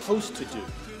are supposed to do: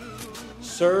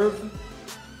 serve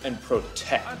and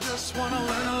protect. I just wanna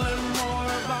learn a little more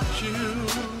about you.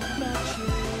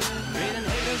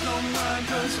 Haters don't mind,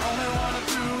 'cause all they wanna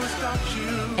do is stop you.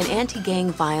 An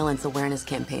anti-gang violence awareness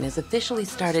campaign has officially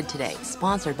started today,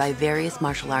 sponsored by various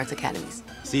martial arts academies.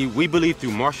 See, we believe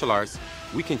through martial arts,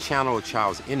 we can channel a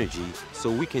child's energy so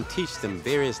we can teach them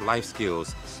various life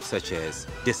skills such as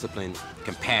discipline,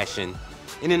 compassion,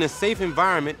 and in a safe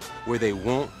environment where they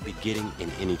won't be getting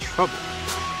in any trouble.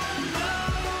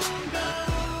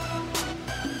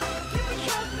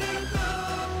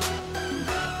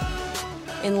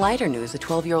 In lighter news, a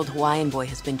 12-year-old Hawaiian boy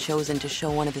has been chosen to show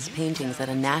one of his paintings at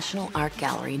a national art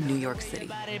gallery in New York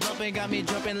City. Got me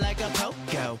jumping like a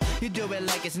pogo. You do it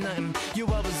like it's nothing. You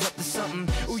always up to something.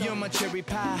 Ooh, you're my cherry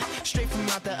pie, straight from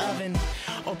out the oven.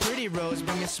 Oh, pretty rose,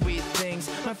 bringing sweet things.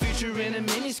 My future in a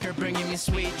miniskirt, bringing me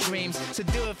sweet dreams. So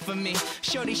do it for me,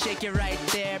 shorty, shake it right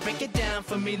there. Break it down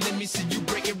for me, let me see you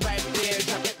break it right there.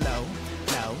 Drop it low,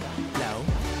 low, low,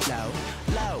 low,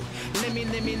 low.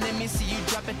 Let me see you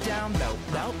drop it down low,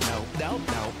 low, low, low,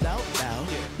 low, low, low,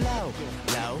 low,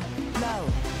 low, low.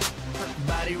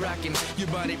 Body rocking, your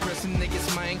body pressing,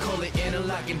 niggas mine, call it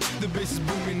interlocking. The bass is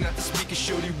booming, not the speaker,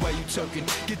 shorty, why you talking?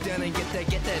 Get down and get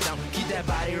that down, keep that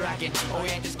body rocking. Oh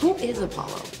yeah, just Who is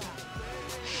Apollo?